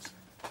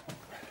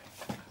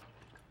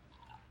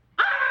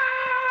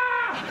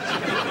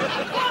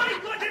 I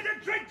wanted to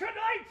drink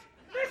tonight!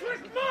 This was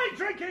my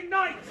drinking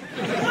night!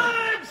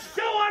 I'm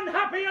so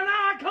unhappy and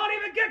now I can't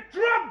even get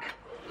drunk!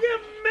 You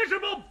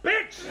miserable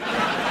bitch!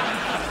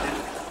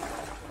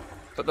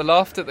 But the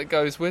laughter that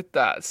goes with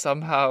that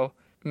somehow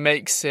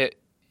makes it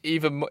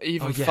even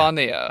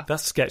funnier. That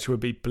sketch would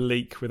be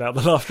bleak without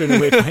the laughter in a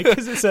weird way,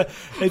 because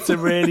it's a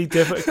really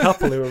different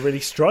couple who are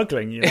really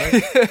struggling, you know.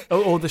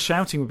 or the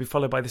shouting would be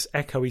followed by this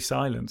echoey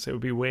silence. It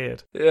would be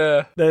weird.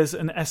 Yeah. There's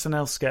an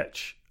SNL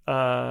sketch.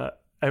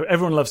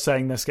 Everyone loves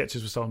saying their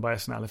sketches were stolen by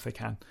SNL if they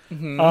can.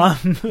 Mm-hmm.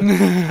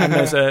 And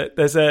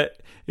there's a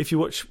if you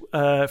watch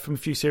from a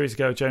few series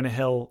ago, a Jonah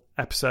Hill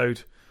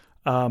episode,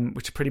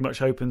 which pretty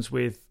much opens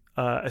with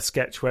a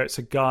sketch where it's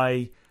a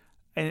guy,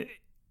 and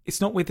it's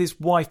not with his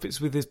wife, but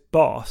it's with his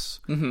boss.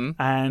 Mm-hmm.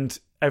 And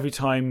every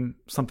time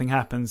something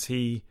happens,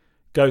 he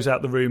goes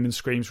out the room and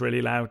screams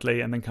really loudly,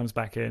 and then comes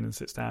back in and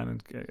sits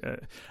down.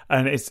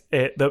 And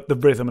the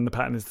rhythm and the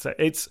pattern is the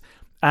same.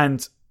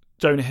 And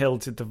Jonah Hill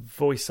did the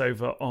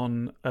voiceover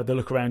on the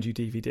Look Around You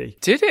DVD.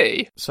 Did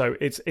he? So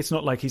it's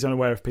not like he's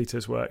unaware of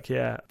Peter's work.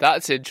 Yeah,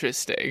 that's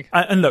interesting.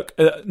 And look,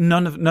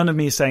 none of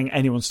me is saying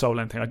anyone stole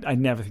anything. I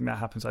never think that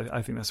happens.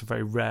 I think that's a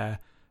very rare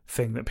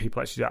thing that people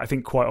actually do. I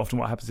think quite often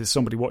what happens is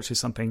somebody watches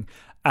something,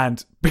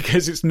 and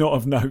because it's not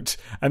of note,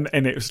 and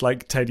it was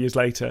like 10 years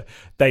later,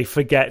 they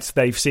forget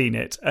they've seen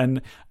it.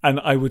 And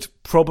I would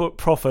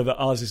proffer that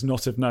ours is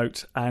not of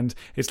note, and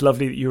it's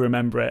lovely that you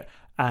remember it.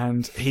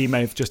 And he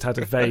may have just had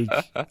a vague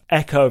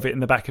echo of it in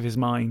the back of his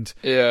mind.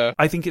 Yeah.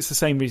 I think it's the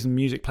same reason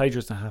music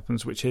plagiarism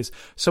happens, which is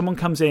someone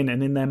comes in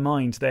and in their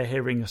mind they're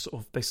hearing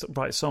they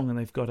write a song and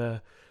they've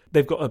got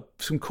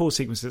some chord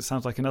sequences that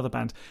sounds like another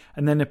band,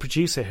 and then a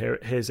producer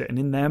hears it, and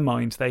in their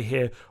mind they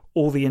hear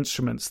all the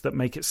instruments that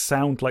make it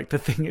sound like the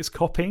thing it's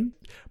copying,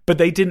 but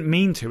they didn't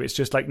mean to. It's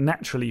just like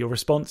naturally your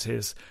response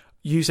is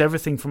use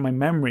everything from my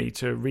memory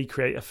to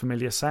recreate a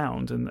familiar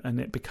sound, and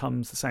it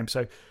becomes the same.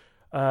 So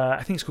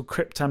I think it's called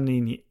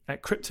cryptomnemia.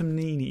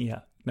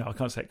 No, I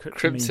can't say it.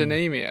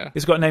 Cryptonemia.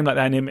 It's got a name like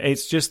that, and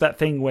it's just that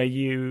thing where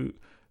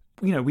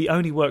we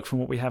only work from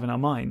what we have in our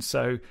mind.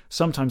 So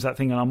sometimes that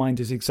thing in our mind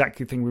is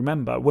exactly the thing we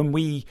remember. When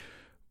we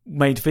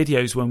made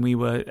videos when we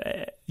were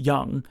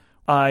young,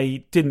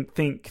 I didn't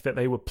think that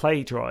they were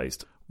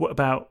plagiarised. What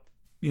about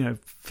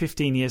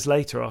 15 years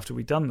later after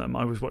we'd done them,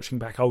 I was watching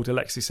back old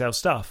Alexei Sayle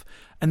stuff,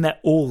 and they're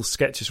all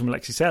sketches from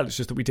Alexei Sayle. It's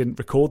just that we didn't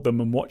record them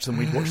and watch them.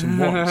 We'd watch them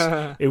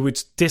once. It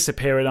would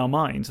disappear in our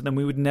minds, and then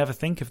we would never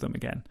think of them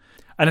again.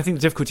 And I think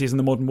the difficulty is in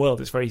the modern world,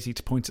 it's very easy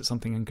to point at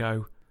something and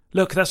go,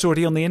 look, that's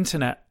already on the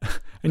internet.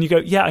 And you go,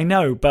 yeah, I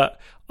know,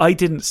 but I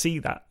didn't see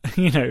that.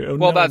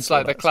 Well, that's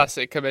like the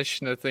classic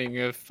commissioner thing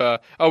of,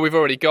 we've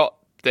already got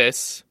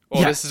this.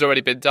 Or this has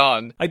already been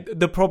done.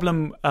 The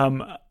problem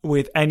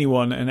with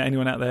anyone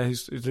out there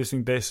who's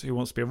listening to this, who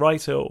wants to be a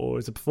writer or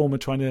is a performer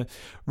trying to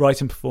write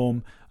and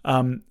perform,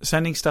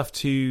 sending stuff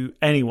to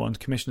anyone,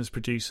 commissioners,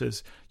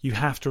 producers, you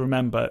have to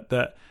remember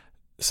that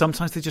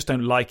sometimes they just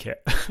don't like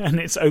it. And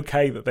it's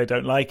okay that they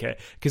don't like it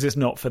because it's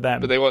not for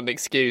them. But they want an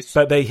excuse.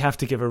 But they have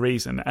to give a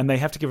reason, and they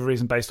have to give a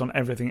reason based on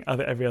every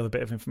other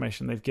bit of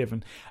information they've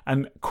given.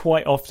 And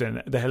quite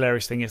often, the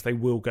hilarious thing is they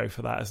will go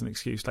for that as an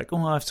excuse. Like,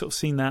 oh, I've sort of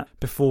seen that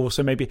before,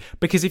 so maybe...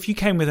 Because if you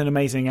came with an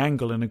amazing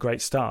angle and a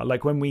great start,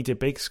 like when we did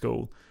Big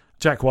School,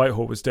 Jack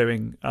Whitehall was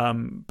doing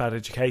Bad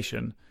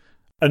Education,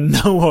 and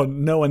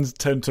no one's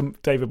turned to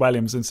David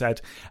Walliams and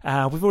said,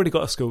 we've already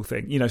got a school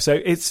thing. You know, so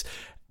it's...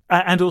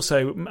 And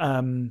also,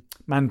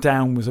 Man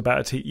Down was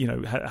about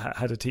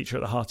had a teacher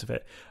at the heart of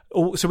it.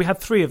 So we had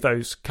 3 of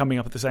those coming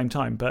up at the same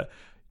time. But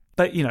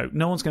you know,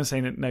 no one's going to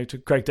say no to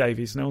Greg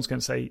Davies. No one's going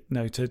to say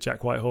no to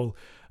Jack Whitehall.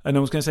 And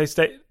no one's going to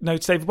say no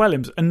to David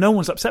Walliams. And no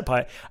one's upset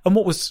by it. And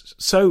what was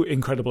so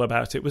incredible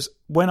about it was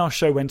when our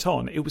show went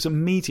on, it was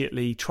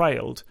immediately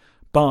trailed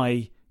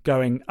by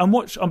going and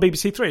watch on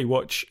BBC 3.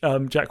 Watch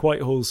Jack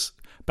Whitehall's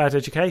Bad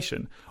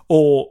Education,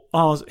 or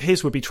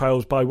his would be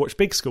trailed by Watch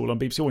Big School on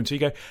BBC One. So you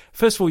go,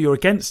 first of all, you're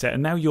against it,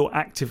 and now you're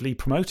actively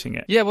promoting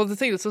it. Yeah, well, the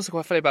thing that's also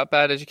quite funny about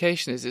Bad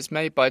Education is it's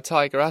made by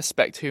Tiger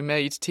Aspect, who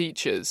made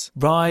Teachers.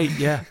 Right,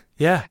 yeah.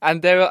 Yeah.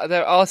 And there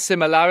are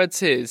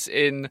similarities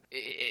in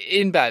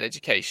Bad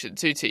Education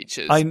to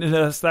Teachers. I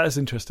know, that is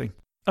interesting.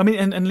 I mean,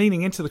 and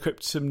leaning into the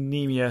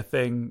cryptonemia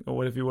thing, or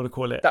whatever you want to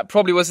call it. That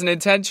probably wasn't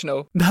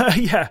intentional.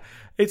 Yeah.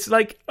 It's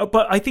like,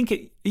 but I think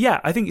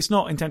it's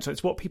not intentional.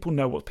 It's what people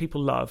know, what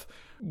people love.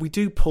 We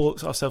do pull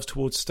ourselves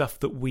towards stuff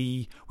that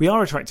we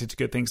are attracted to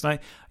good things. And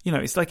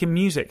it's like in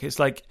music. It's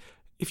like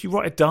if you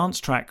write a dance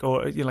track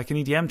or like an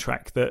EDM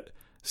track that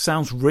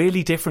sounds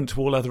really different to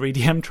all other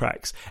EDM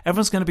tracks,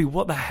 everyone's going to be,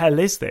 what the hell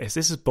is this?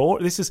 This is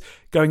boring. This is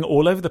going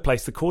all over the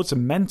place. The chords are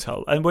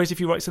mental. And whereas if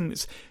you write something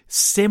that's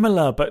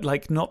similar but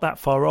like not that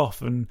far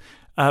off, and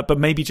but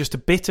maybe just a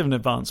bit of an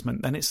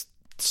advancement, then it's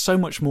so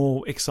much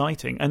more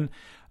exciting. And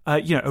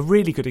a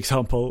really good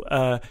example,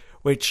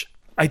 which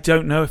I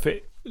don't know if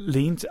it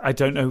leans, I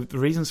don't know the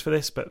reasons for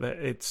this, but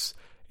it's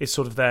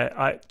sort of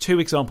there. 2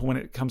 example when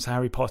it comes to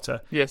Harry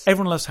Potter. Yes.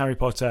 Everyone loves Harry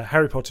Potter.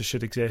 Harry Potter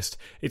should exist.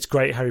 It's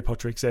great Harry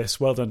Potter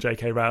exists. Well done,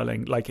 J.K.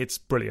 Rowling. Like, it's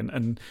brilliant.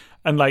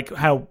 And like,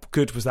 how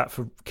good was that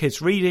for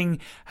kids reading?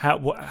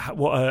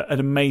 What an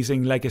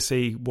amazing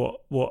legacy.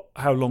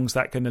 How long's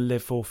that going to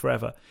live for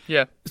forever?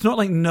 Yeah. It's not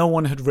like no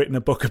one had written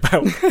a book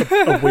about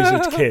a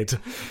wizard kid.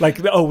 Like,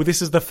 oh,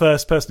 this is the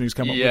first person who's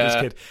come up with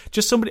this kid.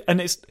 Just somebody, and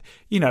it's,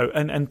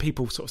 and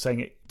people sort of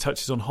saying it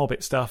touches on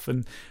Hobbit stuff.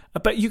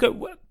 But you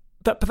go,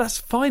 but that's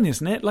fine,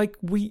 isn't it? Like,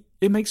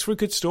 it makes for a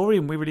good story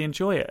and we really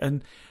enjoy it.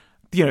 And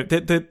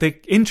the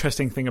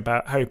interesting thing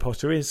about Harry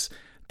Potter is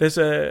there's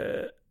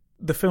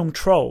the film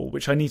Troll,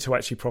 which I need to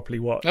actually properly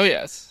watch. Oh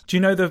yes. Do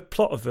you know the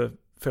plot of the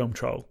film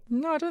Troll?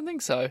 No, I don't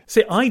think so.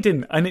 See, I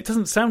didn't, and it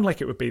doesn't sound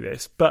like it would be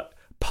this, but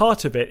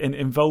part of it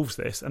involves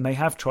this, and they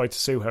have tried to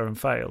sue her and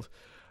failed.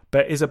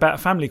 But it's about a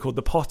family called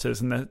the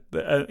Potters, and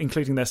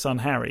including their son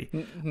Harry.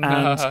 No.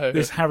 And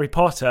this Harry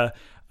Potter,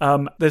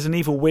 there's an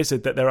evil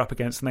wizard that they're up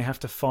against, and they have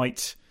to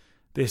fight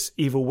this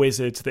evil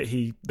wizard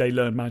that they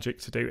learn magic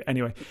to do.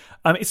 Anyway,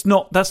 that's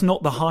not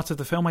the heart of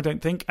the film, I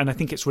don't think, and I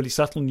think it's really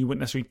subtle, and you wouldn't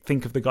necessarily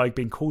think of the guy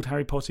being called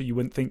Harry Potter. You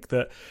wouldn't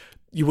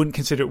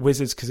consider it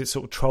wizards because it's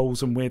sort of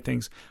trolls and weird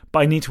things. But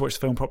I need to watch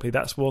the film properly.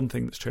 That's one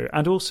thing that's true.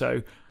 And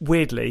also,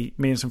 weirdly,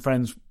 me and some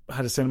friends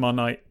had a cinema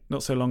night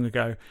not so long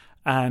ago,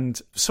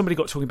 and somebody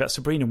got talking about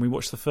Sabrina, and we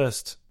watched the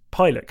first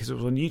pilot because it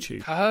was on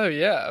YouTube. Oh,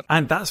 yeah.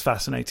 And that's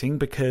fascinating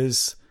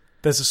because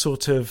there's a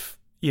sort of,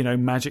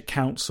 magic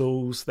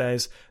councils,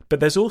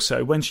 but there's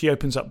also, when she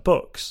opens up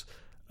books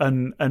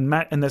and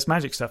there's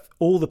magic stuff,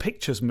 all the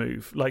pictures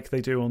move like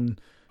they do in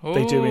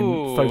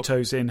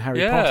photos in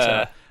Harry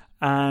Potter.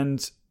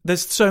 And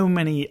there's so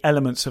many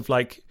elements of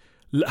like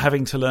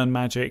having to learn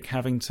magic,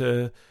 having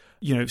to,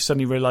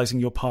 suddenly realizing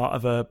you're part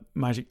of a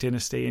magic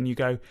dynasty, and you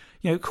go,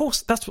 of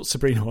course that's what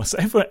Sabrina was.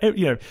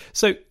 Everyone,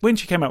 so when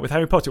she came out with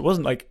Harry Potter, it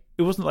wasn't like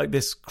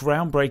this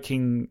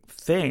groundbreaking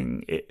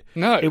thing.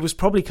 It was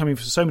probably coming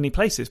from so many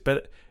places,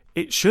 but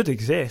it should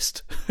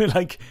exist.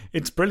 Like,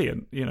 it's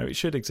brilliant. It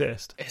should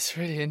exist. It's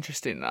really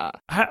interesting that.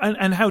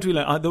 And how do we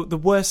learn? The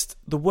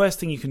worst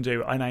thing you can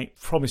do, and I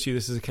promise you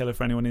this is a killer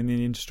for anyone in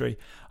the industry.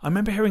 I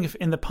remember hearing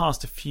in the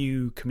past a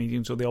few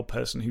comedians or the odd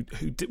person who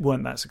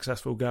weren't that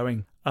successful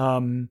going,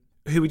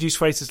 who would use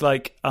phrases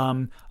like,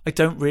 I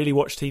don't really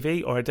watch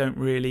TV, or I don't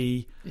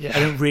really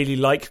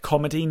like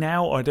comedy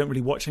now, or I don't really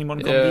watch any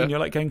modern comedy. And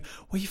you're like going,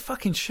 well, you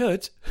fucking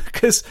should.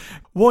 Because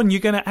 1, you're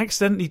going to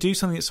accidentally do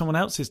something that someone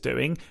else is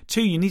doing.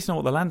 2, you need to know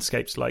what the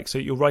landscape's like. So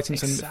you're writing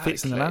something that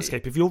fits in the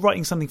landscape. If you're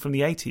writing something from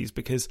the 80s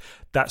because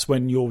that's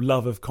when your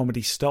love of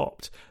comedy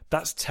stopped,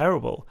 that's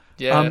terrible.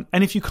 Yeah.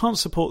 And if you can't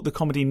support the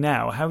comedy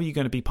now, how are you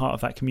going to be part of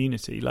that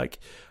community? Like,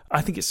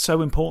 I think it's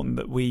so important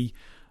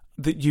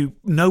that you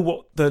know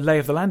what the lay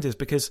of the land is,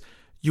 because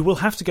you will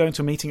have to go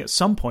into a meeting at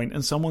some point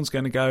and someone's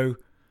going to go,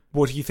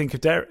 what do you think of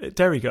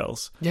Dairy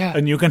Girls? Yeah.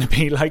 And you're going to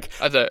be like,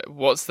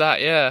 what's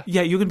that? Yeah.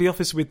 Yeah, you're going to be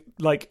office with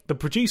like the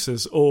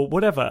producers or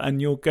whatever,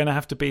 and you're going to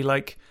have to be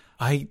like,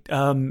 I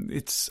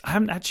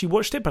haven't actually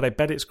watched it, but I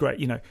bet it's great.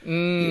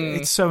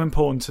 It's so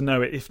important to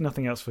know it, if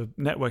nothing else for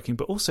networking,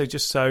 but also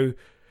just so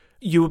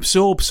you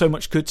absorb so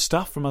much good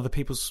stuff from other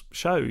people's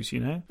shows.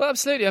 Well,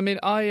 absolutely. I mean,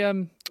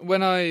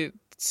 when I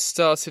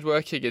started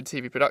working in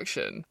TV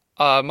production,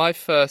 my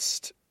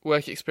first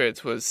work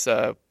experience was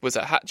at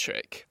Hat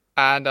Trick,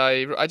 and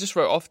I just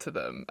wrote off to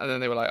them, and then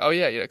they were like, "Oh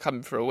yeah, come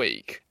in for a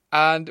week."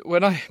 And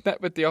when I met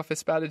with the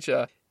office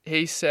manager,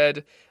 he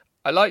said,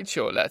 "I liked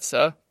your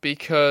letter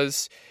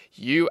because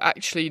you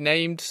actually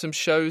named some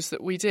shows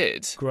that we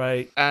did."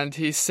 Great. And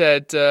he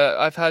said,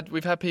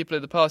 we've had people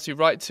in the past who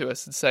write to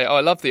us and say, "Oh,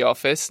 I love The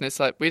Office," and it's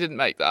like, we didn't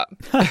make that.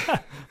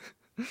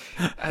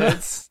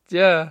 And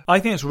yeah. I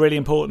think it's really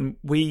important.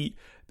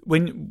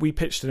 When we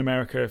pitched in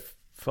America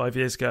 5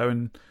 years ago,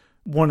 and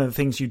one of the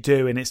things you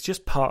do, and it's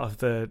just part of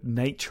the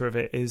nature of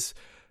it, is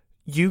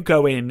you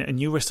go in and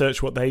you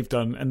research what they've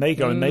done, and they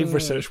go and they've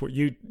researched what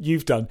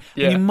you've done.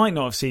 Yeah. And you might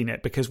not have seen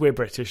it because we're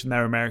British and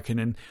they're American,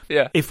 and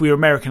if we were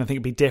American, I think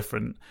it'd be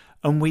different.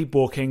 And we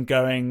walk in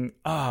going,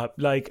 I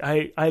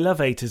love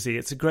A to Z.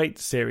 It's a great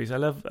series. I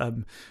love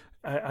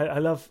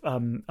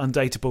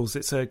Undateables.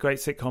 It's a great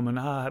sitcom,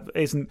 and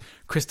isn't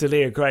Chris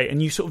D'Elia great?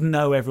 And you sort of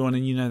know everyone,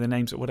 and you know their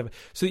names or whatever,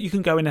 so that you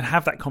can go in and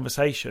have that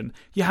conversation.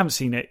 You haven't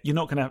seen it. They're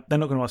not going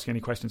to ask you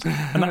any questions.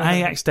 And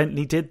I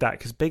accidentally did that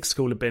because Big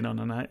School had been on,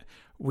 and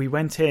we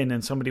went in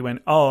and somebody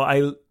went, "Oh,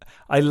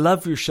 I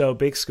love your show,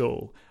 Big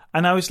School."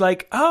 And I was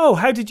like, "Oh,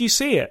 how did you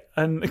see it?"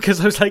 And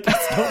because I was like,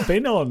 "It's not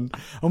been on."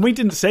 And we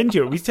didn't send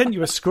you it. We sent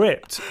you a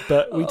script,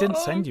 but we didn't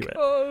send you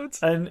it.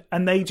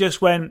 And they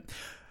just went,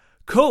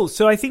 "Cool,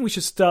 so I think we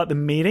should start the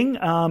meeting."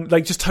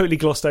 Just totally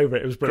glossed over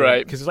it. It was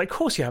brilliant. Because it's like, of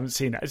course you haven't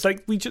seen it. It's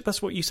like,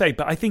 that's what you say.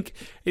 But I think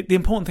the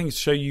important thing is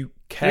to show you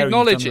care,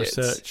 acknowledge you've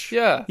done it. Research.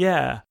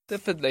 Yeah.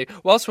 Definitely.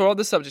 Whilst we're on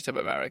the subject of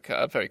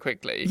America, very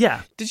quickly.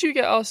 Yeah. Did you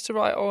get asked to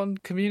write on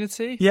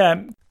Community?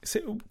 Yeah.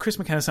 So Chris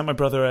McKenna sent my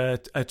brother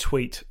a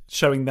tweet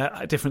showing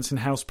that difference in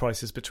house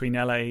prices between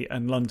LA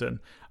and London,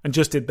 and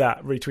just did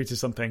that, retweeted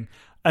something.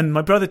 And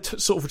my brother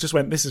sort of just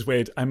went, "This is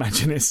weird. I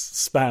imagine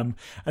it's spam."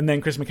 And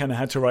then Chris McKenna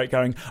had to write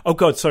going, "Oh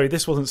God, sorry,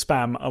 this wasn't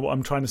spam. What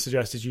I'm trying to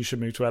suggest is you should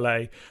move to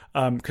LA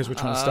because we're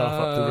trying to staff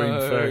up the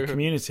room for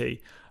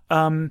Community."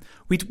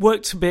 We'd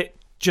worked a bit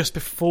just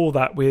before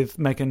that with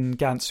Megan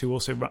Gantz, who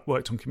also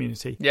worked on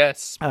Community.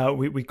 Yes.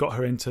 We got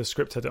her into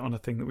script edit on a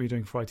thing that we were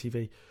doing for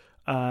ITV.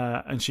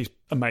 And she's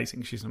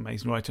amazing. She's an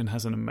amazing writer and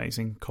has an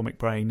amazing comic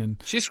brain.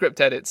 And she script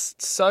edits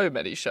so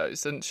many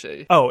shows, doesn't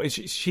she? Oh,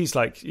 she's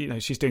like,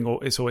 she's doing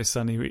It's Always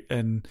Sunny,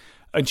 and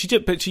she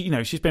did, but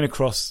she's been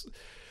across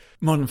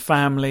Modern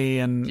Family,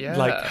 and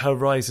like her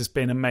rise has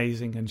been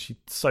amazing, and she's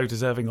so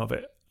deserving of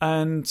it.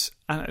 And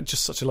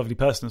just such a lovely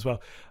person as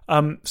well.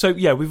 So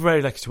yeah, we're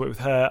very lucky to work with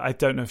her. I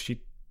don't know if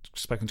she'd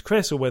spoken to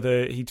Chris or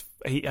whether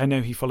I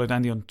know he followed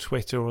Andy on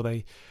Twitter or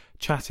they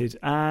chatted,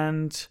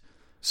 and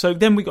so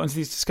then we got into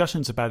these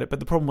discussions about it. But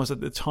the problem was that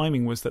the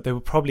timing was that they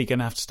were probably going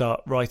to have to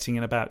start writing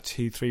in about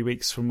 2-3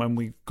 weeks from when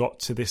we got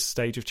to this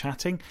stage of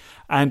chatting.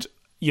 And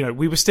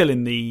we were still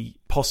in the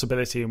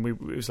possibility, and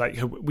it was like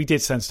we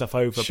did send stuff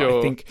over, sure. But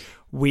I think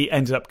we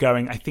ended up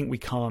going, I think we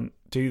can't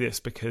do this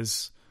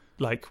because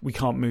we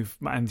can't move.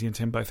 Andy and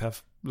Tim both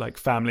have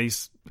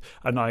families,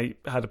 and I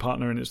had a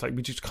partner, and it's like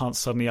we just can't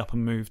suddenly up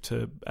and move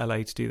to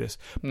LA to do this.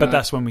 But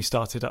that's when we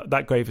started.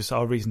 That gave us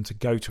our reason to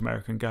go to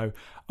America and go,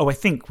 "Oh, I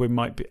think we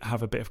might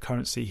have a bit of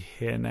currency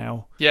here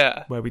now."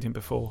 Yeah, where we didn't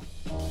before.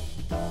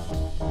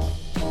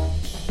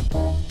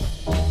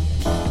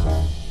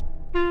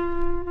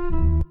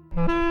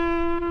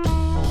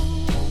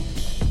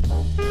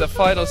 The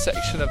final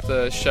section of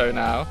the show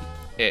now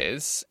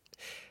it's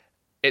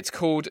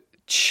called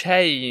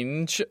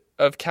Change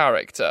of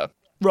Character.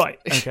 Right,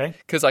 okay.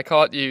 Because I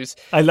can't use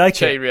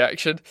chain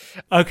reaction.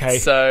 Okay.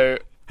 So,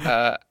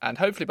 and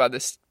hopefully by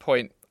this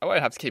point, I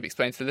won't have to keep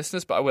explaining to the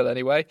listeners, but I will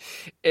anyway.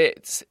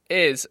 It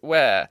is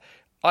where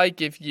I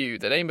give you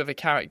the name of a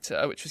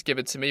character, which was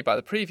given to me by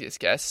the previous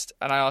guest,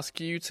 and I ask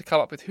you to come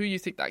up with who you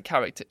think that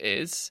character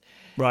is.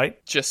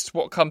 Right. Just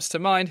what comes to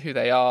mind, who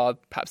they are,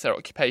 perhaps their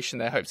occupation,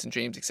 their hopes and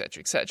dreams,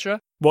 etc., etc.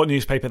 What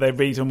newspaper they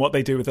read and what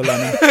they do with the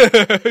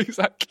lemon.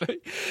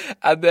 Exactly.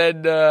 And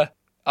then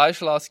I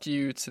shall ask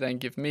you to then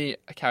give me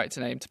a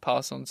character name to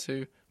pass on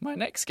to my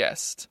next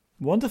guest.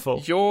 Wonderful.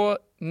 Your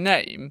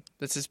name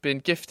that has been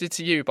gifted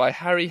to you by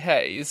Harry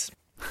Hayes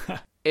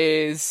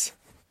is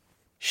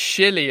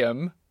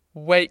Shilliam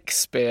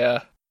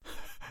Wakespeare.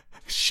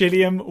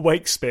 Shilliam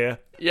Wakespeare?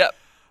 Yep.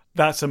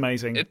 That's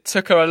amazing. It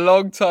took her a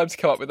long time to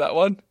come up with that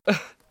one.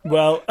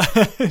 Well,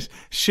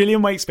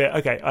 Shilliam Wakespeare.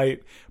 Okay,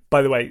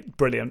 by the way,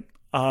 brilliant.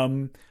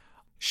 Shilliam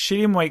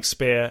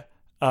Wakespeare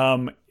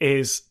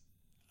is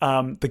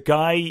the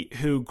guy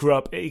who grew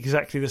up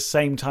exactly the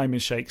same time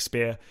as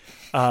Shakespeare,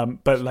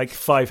 but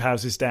 5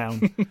 houses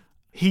down.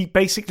 He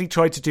basically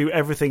tried to do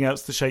everything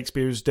else that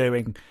Shakespeare was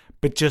doing,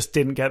 but just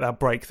didn't get that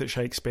break that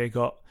Shakespeare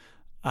got.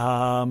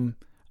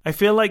 I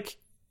feel like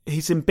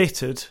he's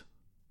embittered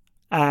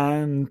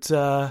and,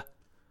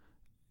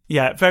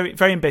 very,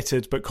 very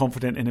embittered, but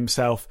confident in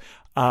himself.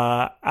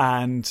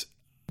 And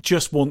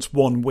just wants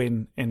one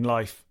win in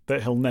life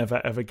that he'll never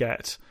ever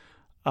get.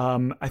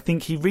 I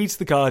think he reads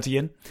The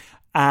Guardian,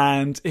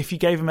 and if you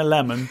gave him a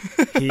lemon,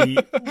 he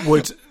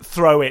would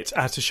throw it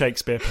at a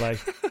Shakespeare play.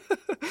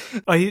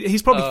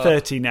 He's probably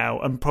 30 now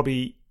and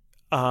probably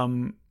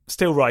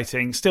still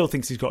writing, still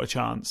thinks he's got a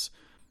chance.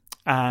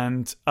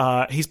 And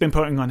he's been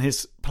putting on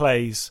his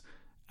plays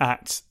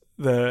at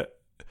the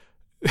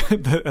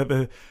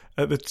Thobe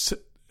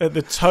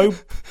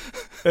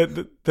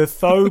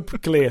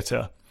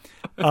Theatre,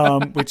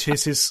 which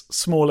is his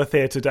smaller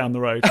theatre down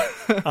the road.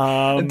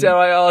 And dare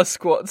I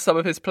ask what some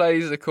of his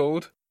plays are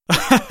called?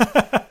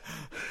 The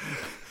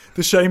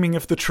Shaming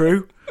of the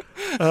True,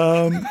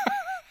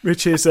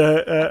 which is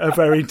a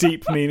very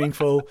deep,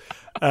 meaningful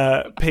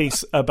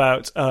piece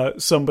about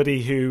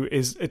somebody who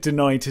is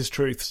denied his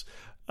truths.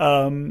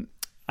 And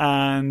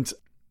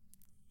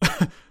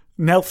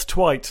Nelth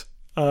Twite,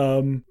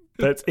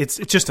 but it's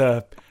just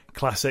a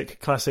classic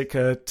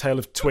tale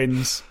of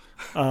twins.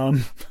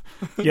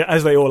 Yeah,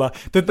 as they all are.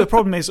 The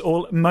problem is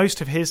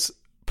most of his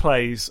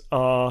plays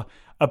are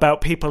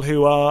about people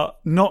who are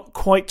not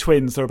quite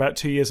twins. They're about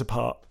 2 years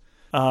apart.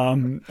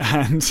 And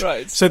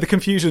right. So the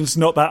confusion's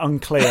not that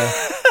unclear.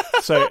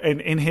 So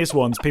in his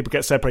ones, people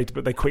get separated,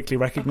 but they quickly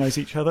recognise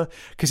each other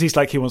because he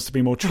wants to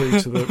be more true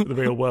to the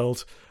real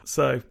world.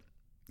 So,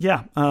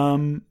 yeah,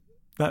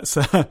 that's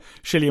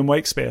Shelley and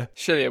Wakespeare.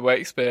 Shelley and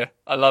Wakespeare.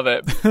 I love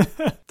it.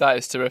 That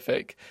is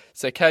terrific.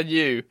 So can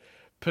you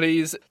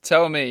please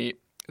tell me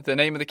the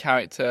name of the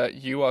character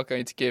you are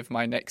going to give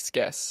my next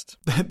guest?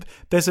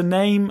 There's a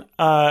name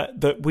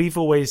that we've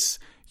always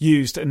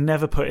used and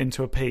never put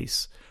into a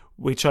piece,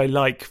 which I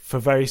like for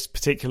very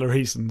particular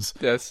reasons.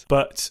 Yes.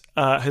 But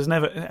has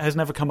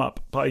never come up,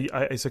 but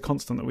it's a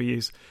constant that we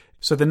use.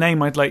 So the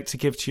name I'd like to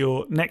give to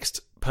your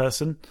next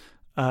person,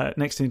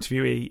 next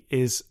interviewee,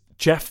 is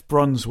Jeff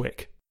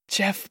Brunswick.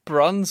 Jeff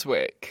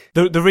Brunswick.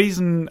 The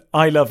reason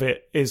I love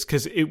it is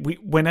because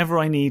whenever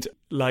I need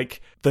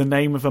like the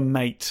name of a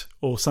mate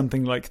or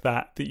something like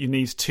that you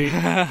need two,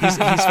 he's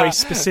very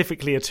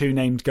specifically a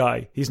two-named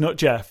guy. He's not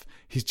Jeff.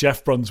 He's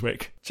Jeff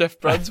Brunswick. Jeff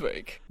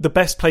Brunswick. The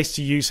best place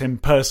to use him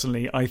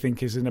personally, I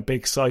think, is in a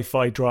big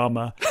sci-fi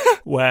drama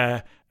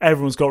where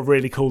everyone's got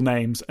really cool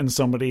names and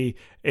somebody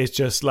is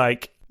just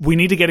like, we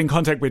need to get in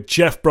contact with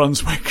Jeff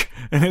Brunswick.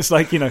 And it's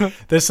like,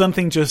 there's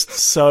something just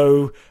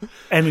so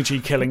energy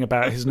killing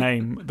about his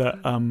name that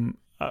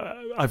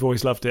I've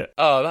always loved it.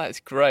 Oh, that's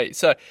great.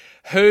 So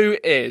who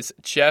is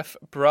Jeff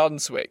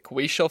Brunswick?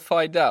 We shall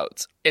find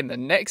out in the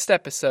next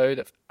episode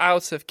of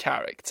Out of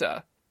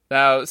Character.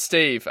 Now,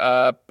 Steve,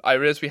 I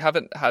realise we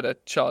haven't had a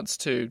chance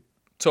to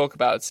talk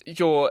about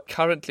your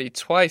currently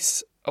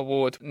twice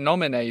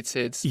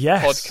award-nominated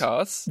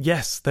podcast.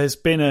 Yes, there's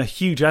been a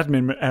huge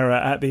admin error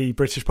at the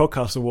British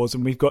Podcast Awards,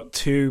 and we've got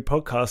 2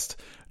 podcast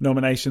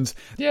nominations.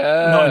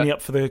 Yeah. Not only up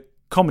for the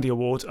Comedy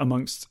Award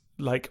amongst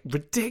like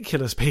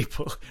ridiculous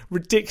people,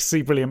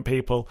 ridiculously brilliant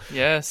people.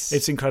 Yes.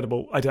 It's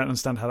incredible. I don't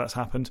understand how that's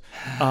happened.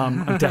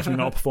 I'm definitely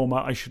not a performer.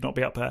 I should not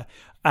be up there.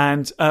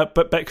 And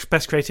but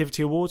Best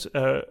Creativity Award,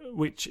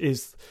 which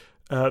is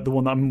the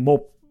one that I'm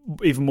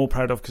even more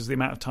proud of because of the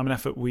amount of time and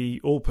effort we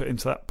all put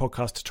into that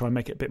podcast to try and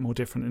make it a bit more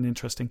different and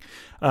interesting.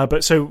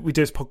 But so we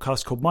do this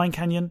podcast called Mind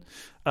Canyon.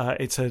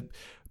 It's a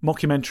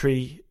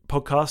mockumentary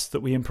podcast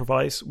that we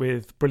improvise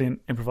with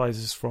brilliant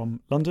improvisers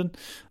from London.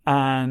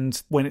 And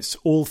when it's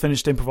all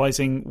finished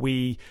improvising,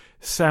 we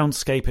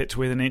soundscape it to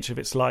within an inch of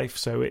its life.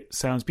 So it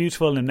sounds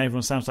beautiful and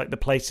everyone sounds like the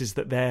places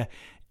that they're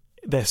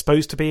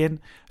supposed to be in.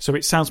 So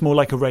it sounds more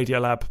like a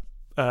Radiolab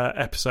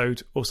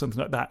episode or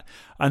something like that.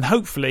 And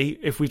hopefully,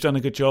 if we've done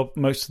a good job,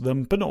 most of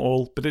them, but not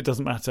all, but it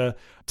doesn't matter,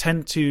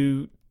 tend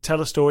to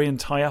tell a story and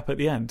tie up at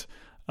the end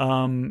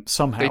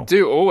somehow. They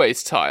do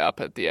always tie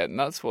up at the end.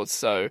 That's what's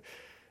so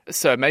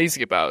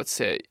amazing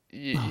about it.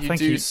 You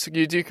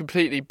do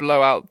completely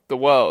blow out the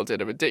world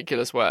in a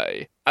ridiculous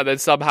way and then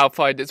somehow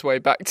find its way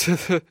back to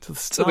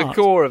the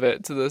core of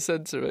it, to the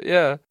centre of it.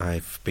 Yeah.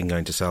 I've been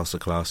going to salsa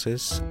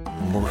classes.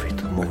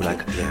 Move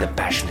like the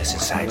passion is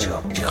inside you.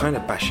 You're kind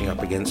of bashing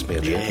up against me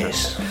a bit.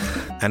 Yes.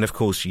 And of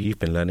course you've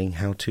been learning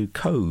how to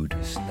code.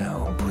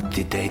 Now put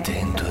the data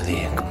into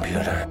the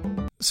computer.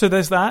 So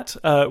there's that,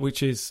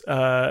 which is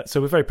so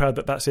we're very proud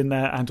that that's in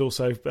there, and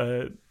also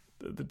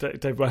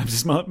Dave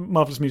Williams'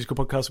 Marvellous Musical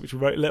Podcast, which we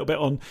wrote a little bit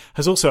on,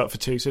 has also up for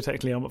 2, so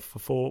technically I'm up for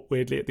 4,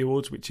 weirdly, at the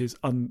awards, which is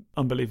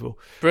unbelievable.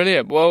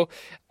 Brilliant. Well,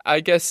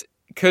 I guess,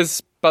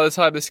 because by the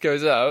time this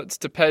goes out,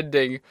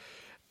 depending,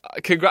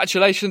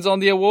 congratulations on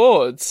the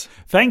awards.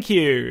 Thank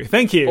you.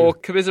 Or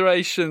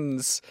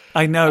commiserations.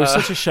 I know,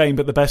 such a shame,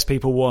 but the best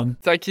people won.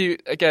 Thank you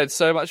again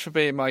so much for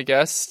being my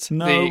guest.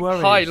 No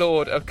worries. High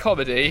Lord of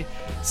Comedy,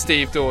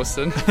 Steve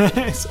Dawson.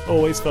 It's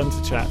always fun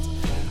to chat.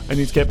 I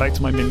need to get back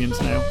to my minions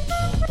now.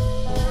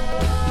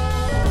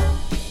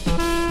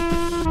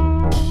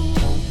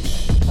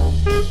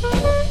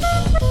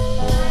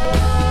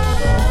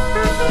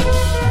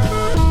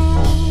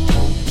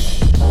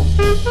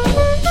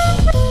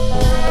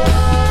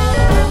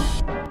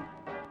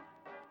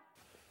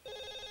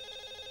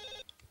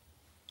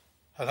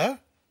 Hello?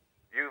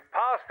 You've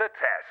passed the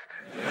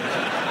test.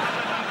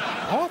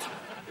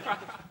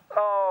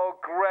 Oh,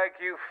 Greg,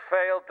 you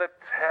failed the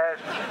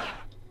test.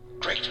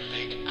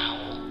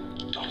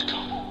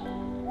 GreatBigOwl.com.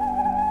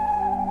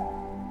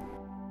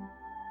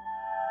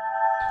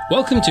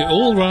 Welcome to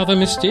All Rather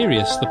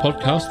Mysterious, the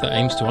podcast that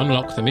aims to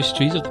unlock the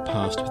mysteries of the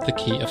past with the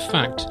key of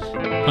fact.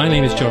 My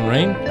name is John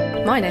Rain.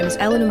 My name is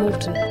Eleanor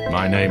Morton.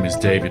 My name is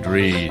David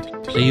Reed.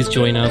 Please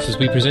join us as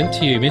we present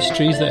to you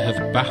mysteries that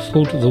have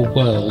baffled the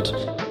world.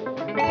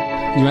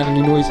 You had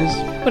any noises?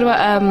 What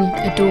about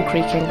a door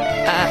creaking?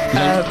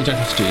 You don't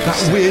have to do this.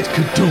 That weird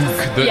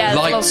kadunk that Yeah,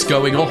 lights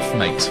going off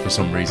makes for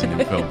some reason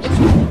in films.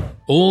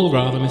 All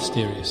Rather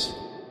Mysterious.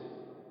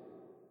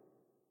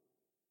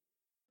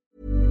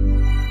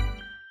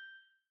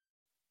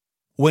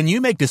 When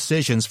you make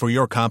decisions for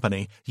your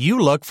company, you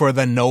look for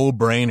the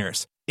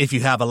no-brainers. If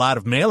you have a lot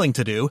of mailing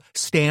to do,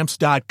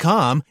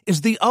 Stamps.com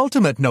is the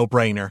ultimate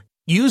no-brainer.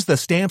 Use the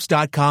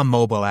Stamps.com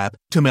mobile app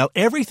to mail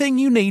everything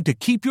you need to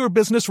keep your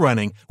business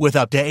running with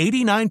up to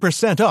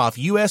 89% off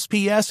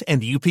USPS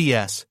and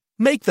UPS.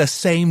 Make the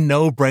same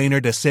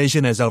no-brainer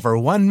decision as over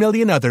 1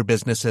 million other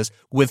businesses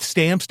with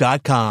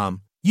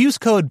Stamps.com. Use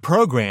code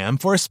PROGRAM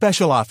for a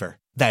special offer.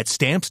 That's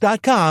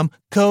Stamps.com,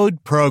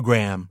 code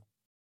PROGRAM.